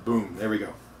thought, boom, there we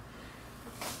go.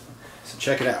 So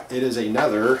check it out. It is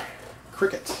another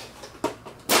Cricut.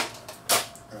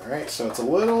 Alright, so it's a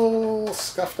little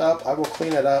scuffed up. I will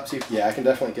clean it up. See if, yeah, I can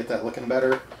definitely get that looking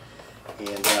better.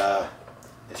 And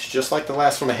it's just like the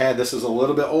last one I had. This is a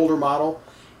little bit older model,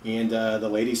 and the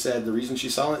lady said the reason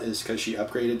she's selling it is because she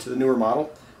upgraded to the newer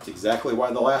model. It's exactly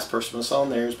why the last person was selling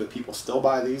theirs, but people still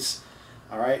buy these,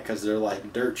 alright, because they're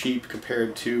like dirt cheap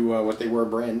compared to what they were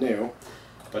brand new.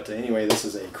 But anyway, this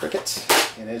is a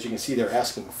Cricut, and as you can see, they're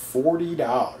asking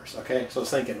 $40. Okay, so I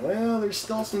was thinking, well, there's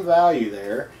still some value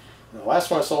there. And the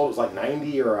last one I sold was like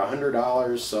 $90 or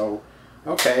 $100, so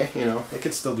okay, you know, it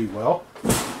could still do well.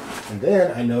 And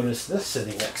then I noticed this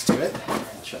sitting next to it.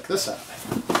 And check this out.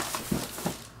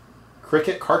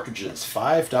 Cricut cartridges,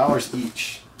 $5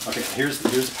 each. Okay, here's the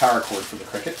power cord for the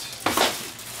Cricut.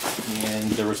 And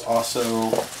there was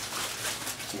also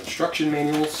some instruction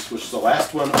manuals, which the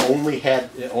last one only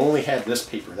had this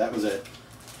paper. That was it.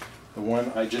 The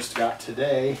one I just got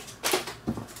today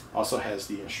also has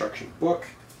the instruction book.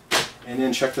 And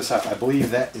then check this out. I believe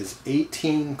that is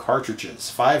 18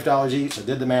 cartridges, $5 each. I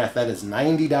did the math. That is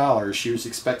 $90 she was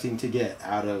expecting to get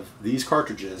out of these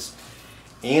cartridges.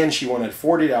 And she wanted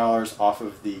 $40 off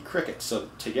of the Cricut. So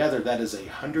together that is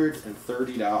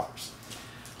 $130.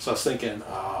 So I was thinking,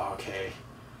 oh, okay,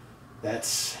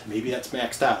 maybe that's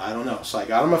maxed out. I don't know. So I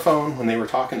got on my phone when they were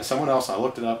talking to someone else. I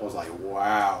looked it up. I was like,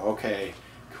 wow, okay,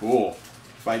 cool.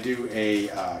 If I do a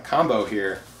combo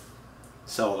here,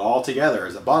 sell it all together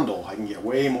as a bundle, I can get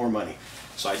way more money.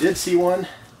 So I did see one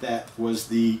that was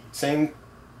the same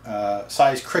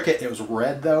size Cricut. It was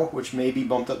red though, which maybe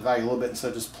bumped up the value a little bit instead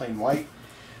of just plain white.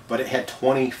 But it had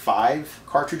 25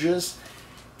 cartridges,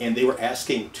 and they were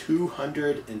asking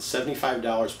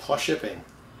 $275 plus shipping.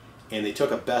 And they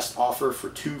took a best offer for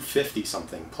 $250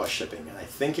 something plus shipping, and I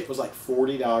think it was like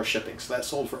 $40 shipping. So that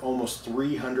sold for almost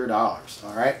 $300.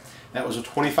 All right, that was with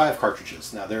 25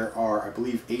 cartridges. Now there are, I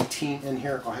believe, 18 in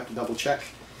here. I'll have to double check.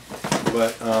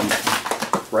 But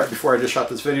right before I just shot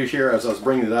this video here, as I was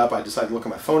bringing it up, I decided to look at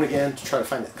my phone again to try to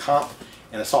find that comp,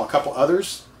 and I saw a couple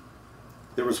others.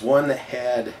 There was one that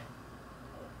had,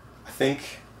 I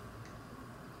think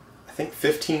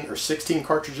 15 or 16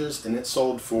 cartridges, and it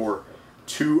sold for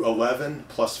 $211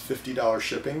 plus $50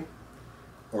 shipping,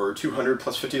 or $200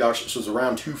 plus $50, so it was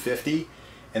around $250.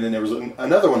 And then there was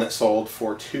another one that sold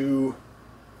for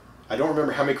I don't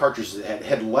remember how many cartridges it had. It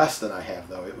had less than I have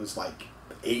though. It was like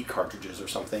 8 cartridges or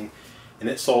something, and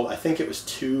it sold, I think it was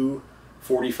 $245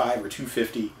 or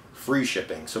 $250 free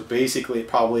shipping. So basically it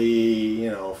probably, you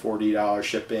know, $40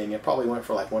 shipping. It probably went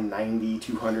for like $190,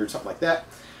 $200, something like that.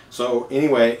 So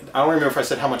anyway, I don't remember if I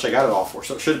said how much I got it all for.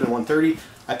 So it should have been $130.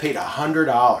 I paid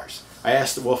 $100. I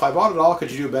asked, well, if I bought it all,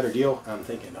 could you do a better deal? I'm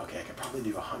thinking, okay, I could probably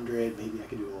do $100. Maybe I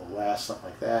could do a little less, something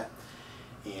like that.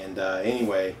 And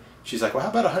anyway, she's like, well, how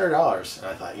about $100? And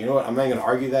I thought, you know what? I'm not going to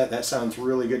argue that. That sounds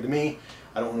really good to me.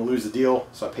 I don't want to lose the deal.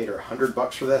 So I paid her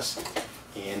 $100 for this.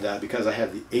 And because I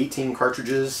have the 18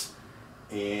 cartridges,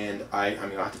 and I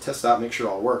mean, I'll have to test it out, make sure it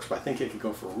all works, but I think it could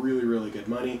go for really, really good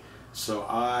money. So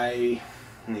I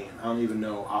man, I don't even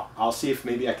know. I'll see if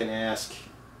maybe I can ask.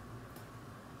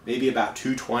 Maybe about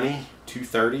 220,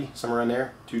 230, somewhere in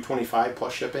there. 225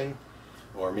 plus shipping,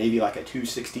 or maybe like a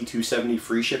 260, 270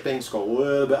 free shipping. Let's go a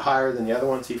little bit higher than the other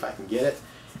one. See if I can get it.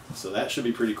 So that should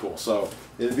be pretty cool. So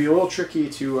it'd be a little tricky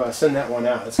to send that one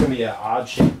out. It's going to be an odd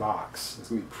shaped box. It's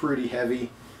going to be pretty heavy,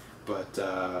 but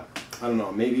I don't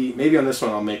know. Maybe on this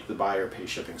one I'll make the buyer pay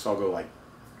shipping. So I'll go like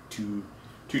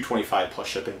 225 plus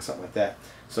shipping, something like that.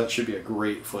 So that should be a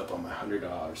great flip on my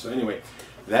 $100. So anyway,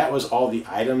 that was all the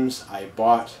items I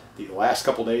bought the last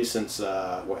couple days since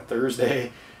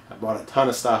Thursday. I bought a ton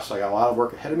of stuff, so I got a lot of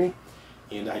work ahead of me.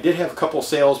 And I did have a couple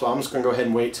sales, but I'm just going to go ahead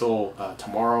and wait till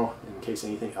tomorrow in case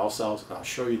anything else sells. And I'll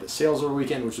show you the sales over the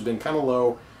weekend, which have been kind of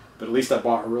low, but at least I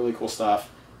bought really cool stuff.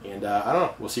 And I don't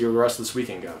know, we'll see where the rest of this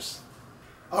weekend goes.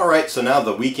 Alright, so now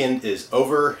the weekend is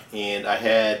over, and I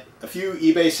had a few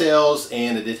eBay sales,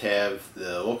 and I did have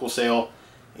the local sale,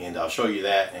 and I'll show you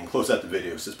that and close out the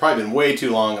video. So it's probably been way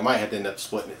too long. I might have to end up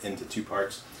splitting it into two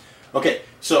parts. Okay,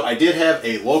 so I did have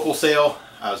a local sale.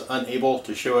 I was unable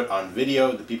to show it on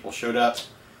video. The people showed up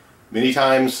many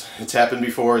times. It's happened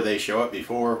before. They show up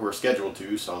before we're scheduled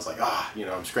to, so I was like,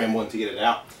 I'm scrambling to get it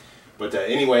out. But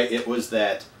anyway, it was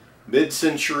that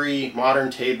mid-century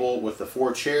modern table with the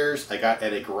 4 chairs I got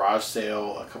at a garage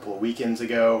sale a couple of weekends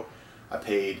ago. I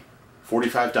paid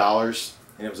 $45,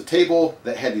 and it was a table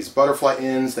that had these butterfly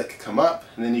ends that could come up,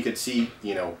 and then you could seat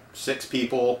 6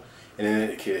 people, and then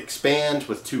it could expand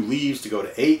with 2 leaves to go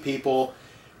to 8 people.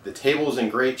 The table was in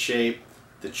great shape.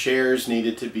 The chairs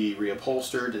needed to be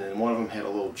reupholstered, and then one of them had a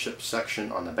little chip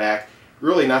section on the back.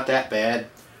 Really not that bad.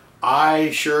 I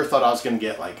sure thought I was going to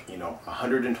get like,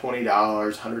 $120,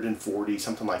 $140,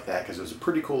 something like that, because it was a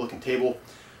pretty cool looking table,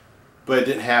 but it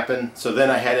didn't happen. So then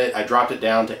I dropped it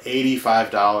down to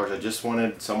 $85. I just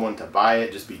wanted someone to buy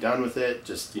it, just be done with it,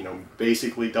 just,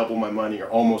 basically double my money or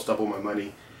almost double my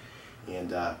money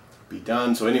and be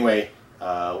done. So anyway,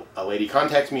 a lady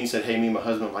contacted me and said, hey, me and my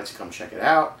husband would like to come check it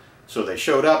out. So they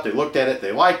showed up, they looked at it,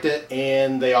 they liked it,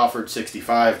 and they offered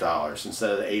 $65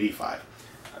 instead of the $85.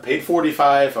 I paid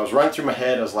 $45. I was running through my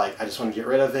head. I was like, I just want to get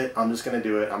rid of it. I'm just going to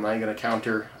do it. I'm not even going to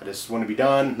counter. I just want to be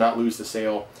done, not lose the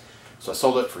sale. So I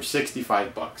sold it for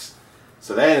 65 bucks.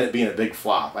 So that ended up being a big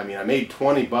flop. I mean, I made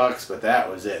 20 bucks, but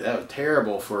that was it. That was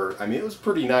terrible for, it was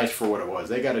pretty nice for what it was.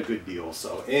 They got a good deal.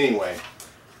 So anyway,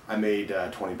 I made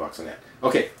 20 bucks on that.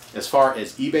 Okay, as far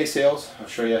as eBay sales, I'll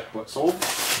show you what sold.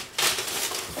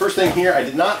 First thing here, I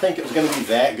did not think it was going to be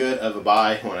that good of a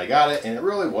buy when I got it, and it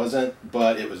really wasn't,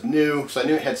 but it was new, so I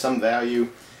knew it had some value.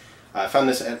 I found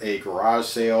this at a garage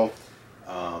sale. It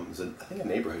was I think a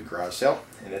neighborhood garage sale,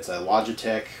 and it's a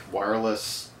Logitech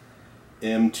wireless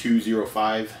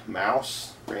M205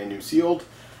 mouse, brand new sealed.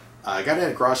 I got it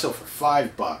at a garage sale for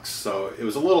 $5, so it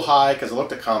was a little high because I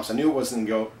looked at comps. I knew it wasn't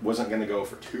going to go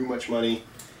for too much money,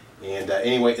 and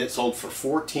anyway, it sold for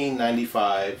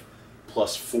 $14.95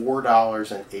 plus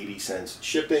 $4.80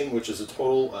 shipping, which is a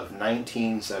total of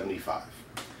 $19.75.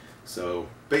 So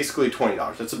basically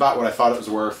 $20. That's about what I thought it was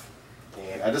worth.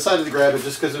 And I decided to grab it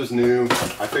just because it was new.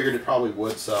 I figured it probably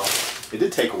would sell. It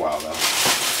did take a while though.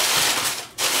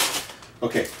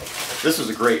 Okay, this was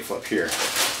a great flip here.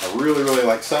 I really, really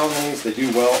like selling these. They do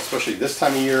well, especially this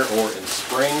time of year or in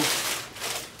spring.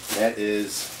 That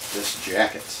is this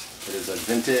jacket. It is a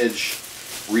vintage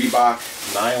Reebok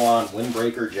nylon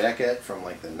windbreaker jacket from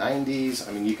like the 90s.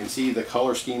 I mean, you can see the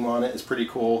color scheme on it is pretty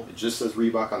cool. It just says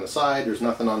Reebok on the side. There's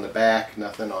nothing on the back,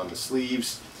 nothing on the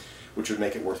sleeves, which would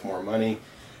make it worth more money.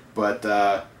 But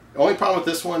the only problem with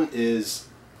this one is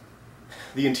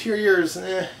the interior is,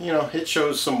 it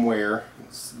shows some wear,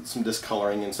 some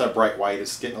discoloring. Instead of bright white,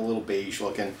 it's getting a little beige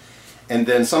looking. And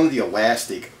then some of the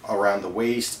elastic around the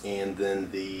waist, and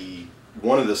then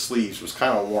one of the sleeves was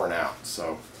kind of worn out.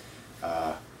 So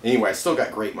anyway, I still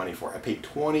got great money for it. I paid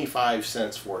 25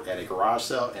 cents for it at a garage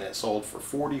sale, and it sold for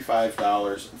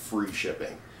 $45 and free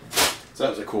shipping. So that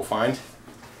was a cool find.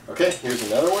 Okay, here's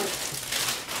another one.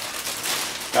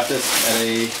 Got this at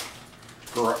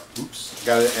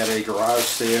a garage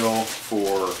sale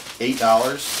for $8.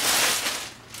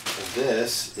 And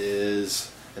this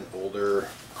is an older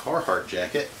Carhartt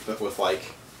jacket, but with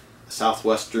like a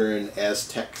Southwestern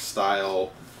Aztec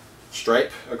style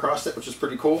stripe across it, which is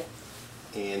pretty cool.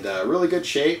 And really good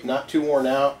shape, not too worn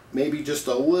out, maybe just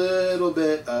a little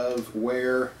bit of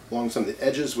wear along some of the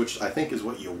edges, which I think is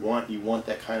what you want. You want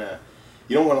that kind of,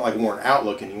 you don't want it like worn out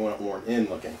looking, you want it worn in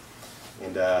looking.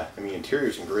 And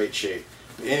interior's in great shape.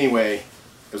 But anyway, it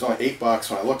was only $8.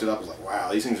 When I looked it up, I was like, wow,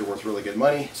 these things are worth really good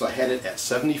money. So I had it at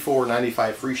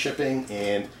 $74.95 free shipping,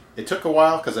 and it took a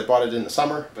while because I bought it in the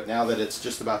summer, but now that it's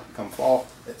just about to become fall,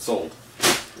 it sold.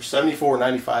 for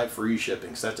 $74.95 free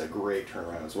shipping. So that's a great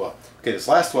turnaround as well. Okay, this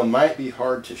last one might be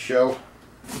hard to show.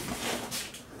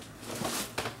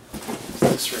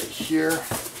 This right here.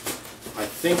 I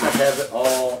think I have it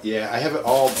all, yeah, I have it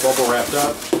all bubble wrapped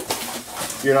up.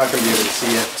 You're not going to be able to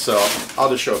see it, so I'll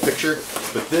just show a picture.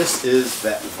 But this is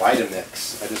that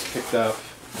Vitamix I just picked up,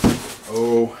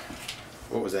 oh,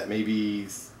 what was that, maybe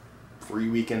 3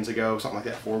 weekends ago, something like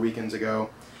that, 4 weekends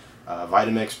ago.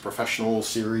 Vitamix Professional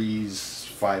Series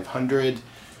 500.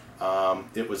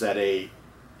 It was at a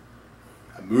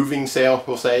moving sale,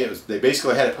 we'll say. They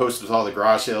basically had it posted with all the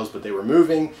garage sales, but they were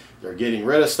moving, they were getting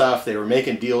rid of stuff, they were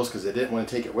making deals because they didn't want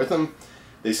to take it with them.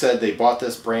 They said they bought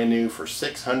this brand new for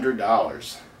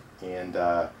 $600.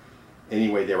 And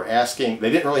anyway, they were asking,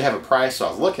 they didn't really have a price, so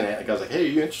I was looking at it. The guy was like, hey,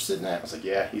 are you interested in that? I was like,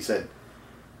 yeah. He said,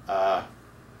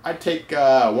 I'd take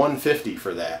 $150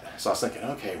 for that. So I was thinking,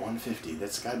 okay, $150,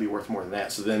 that's got to be worth more than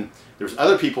that. So then there was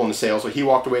other people in the sale, so he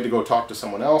walked away to go talk to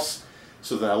someone else.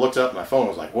 So then I looked up my phone, I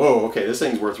was like, whoa, okay, this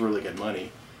thing's worth really good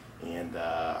money. And,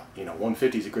 you know,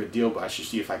 $150 is a good deal, but I should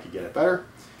see if I could get it better.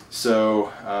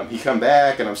 So he come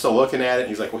back, and I'm still looking at it, and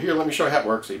he's like, well, here, let me show you how it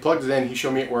works. So he plugged it in, he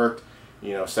showed me it worked.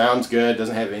 You know, sounds good,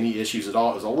 doesn't have any issues at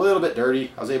all. It was a little bit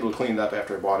dirty. I was able to clean it up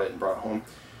after I bought it and brought it home.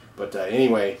 But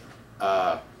anyway,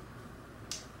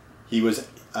 he was,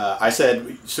 I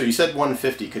said, so you said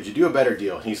 $150, could you do a better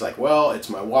deal? And he's like, well, it's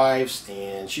my wife's,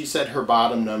 and she said her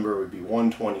bottom number would be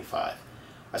 $125.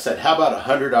 I said, how about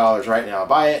 $100 right now? I'll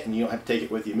buy it, and you don't have to take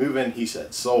it with you moving. He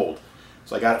said, sold.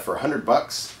 So I got it for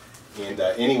 $100. And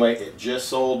anyway, it just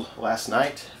sold last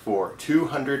night for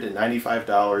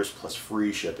 $295 plus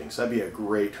free shipping. So that'd be a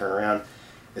great turnaround.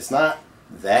 It's not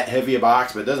that heavy a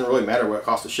box, but it doesn't really matter what it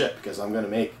costs to ship because I'm going to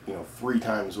make, you know, 3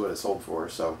 times what it sold for.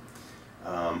 So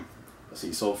let's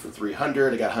see, sold for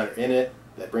 $300. I got $100 in it.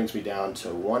 That brings me down to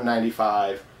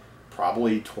 $195,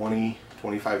 probably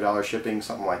 $25 shipping,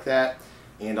 something like that.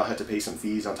 And I'll have to pay some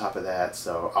fees on top of that.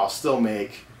 So I'll still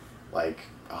make like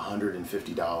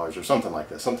 $150 or something like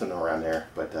that, something around there.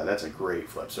 But that's a great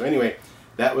flip. So anyway,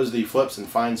 that was the flips and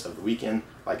finds of the weekend.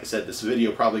 Like I said, this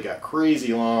video probably got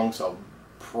crazy long, so I'll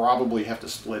probably have to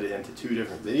split it into 2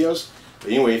 different videos. But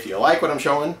anyway, if you like what I'm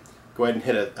showing, go ahead and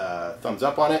hit a thumbs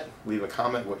up on it, leave a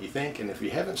comment what you think, and if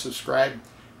you haven't subscribed,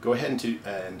 go ahead and do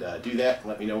that and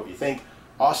let me know what you think.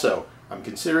 Also, I'm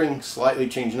considering slightly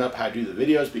changing up how I do the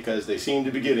videos because they seem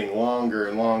to be getting longer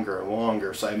and longer and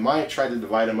longer, so I might try to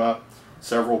divide them up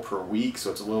several per week so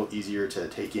it's a little easier to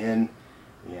take in,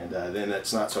 and then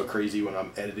it's not so crazy when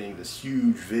I'm editing this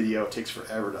huge video. It takes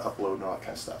forever to upload and all that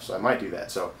kind of stuff, so I might do that.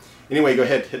 So anyway, go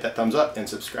ahead, hit that thumbs up and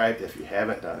subscribe if you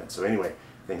haven't done it. So anyway,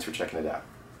 thanks for checking it out.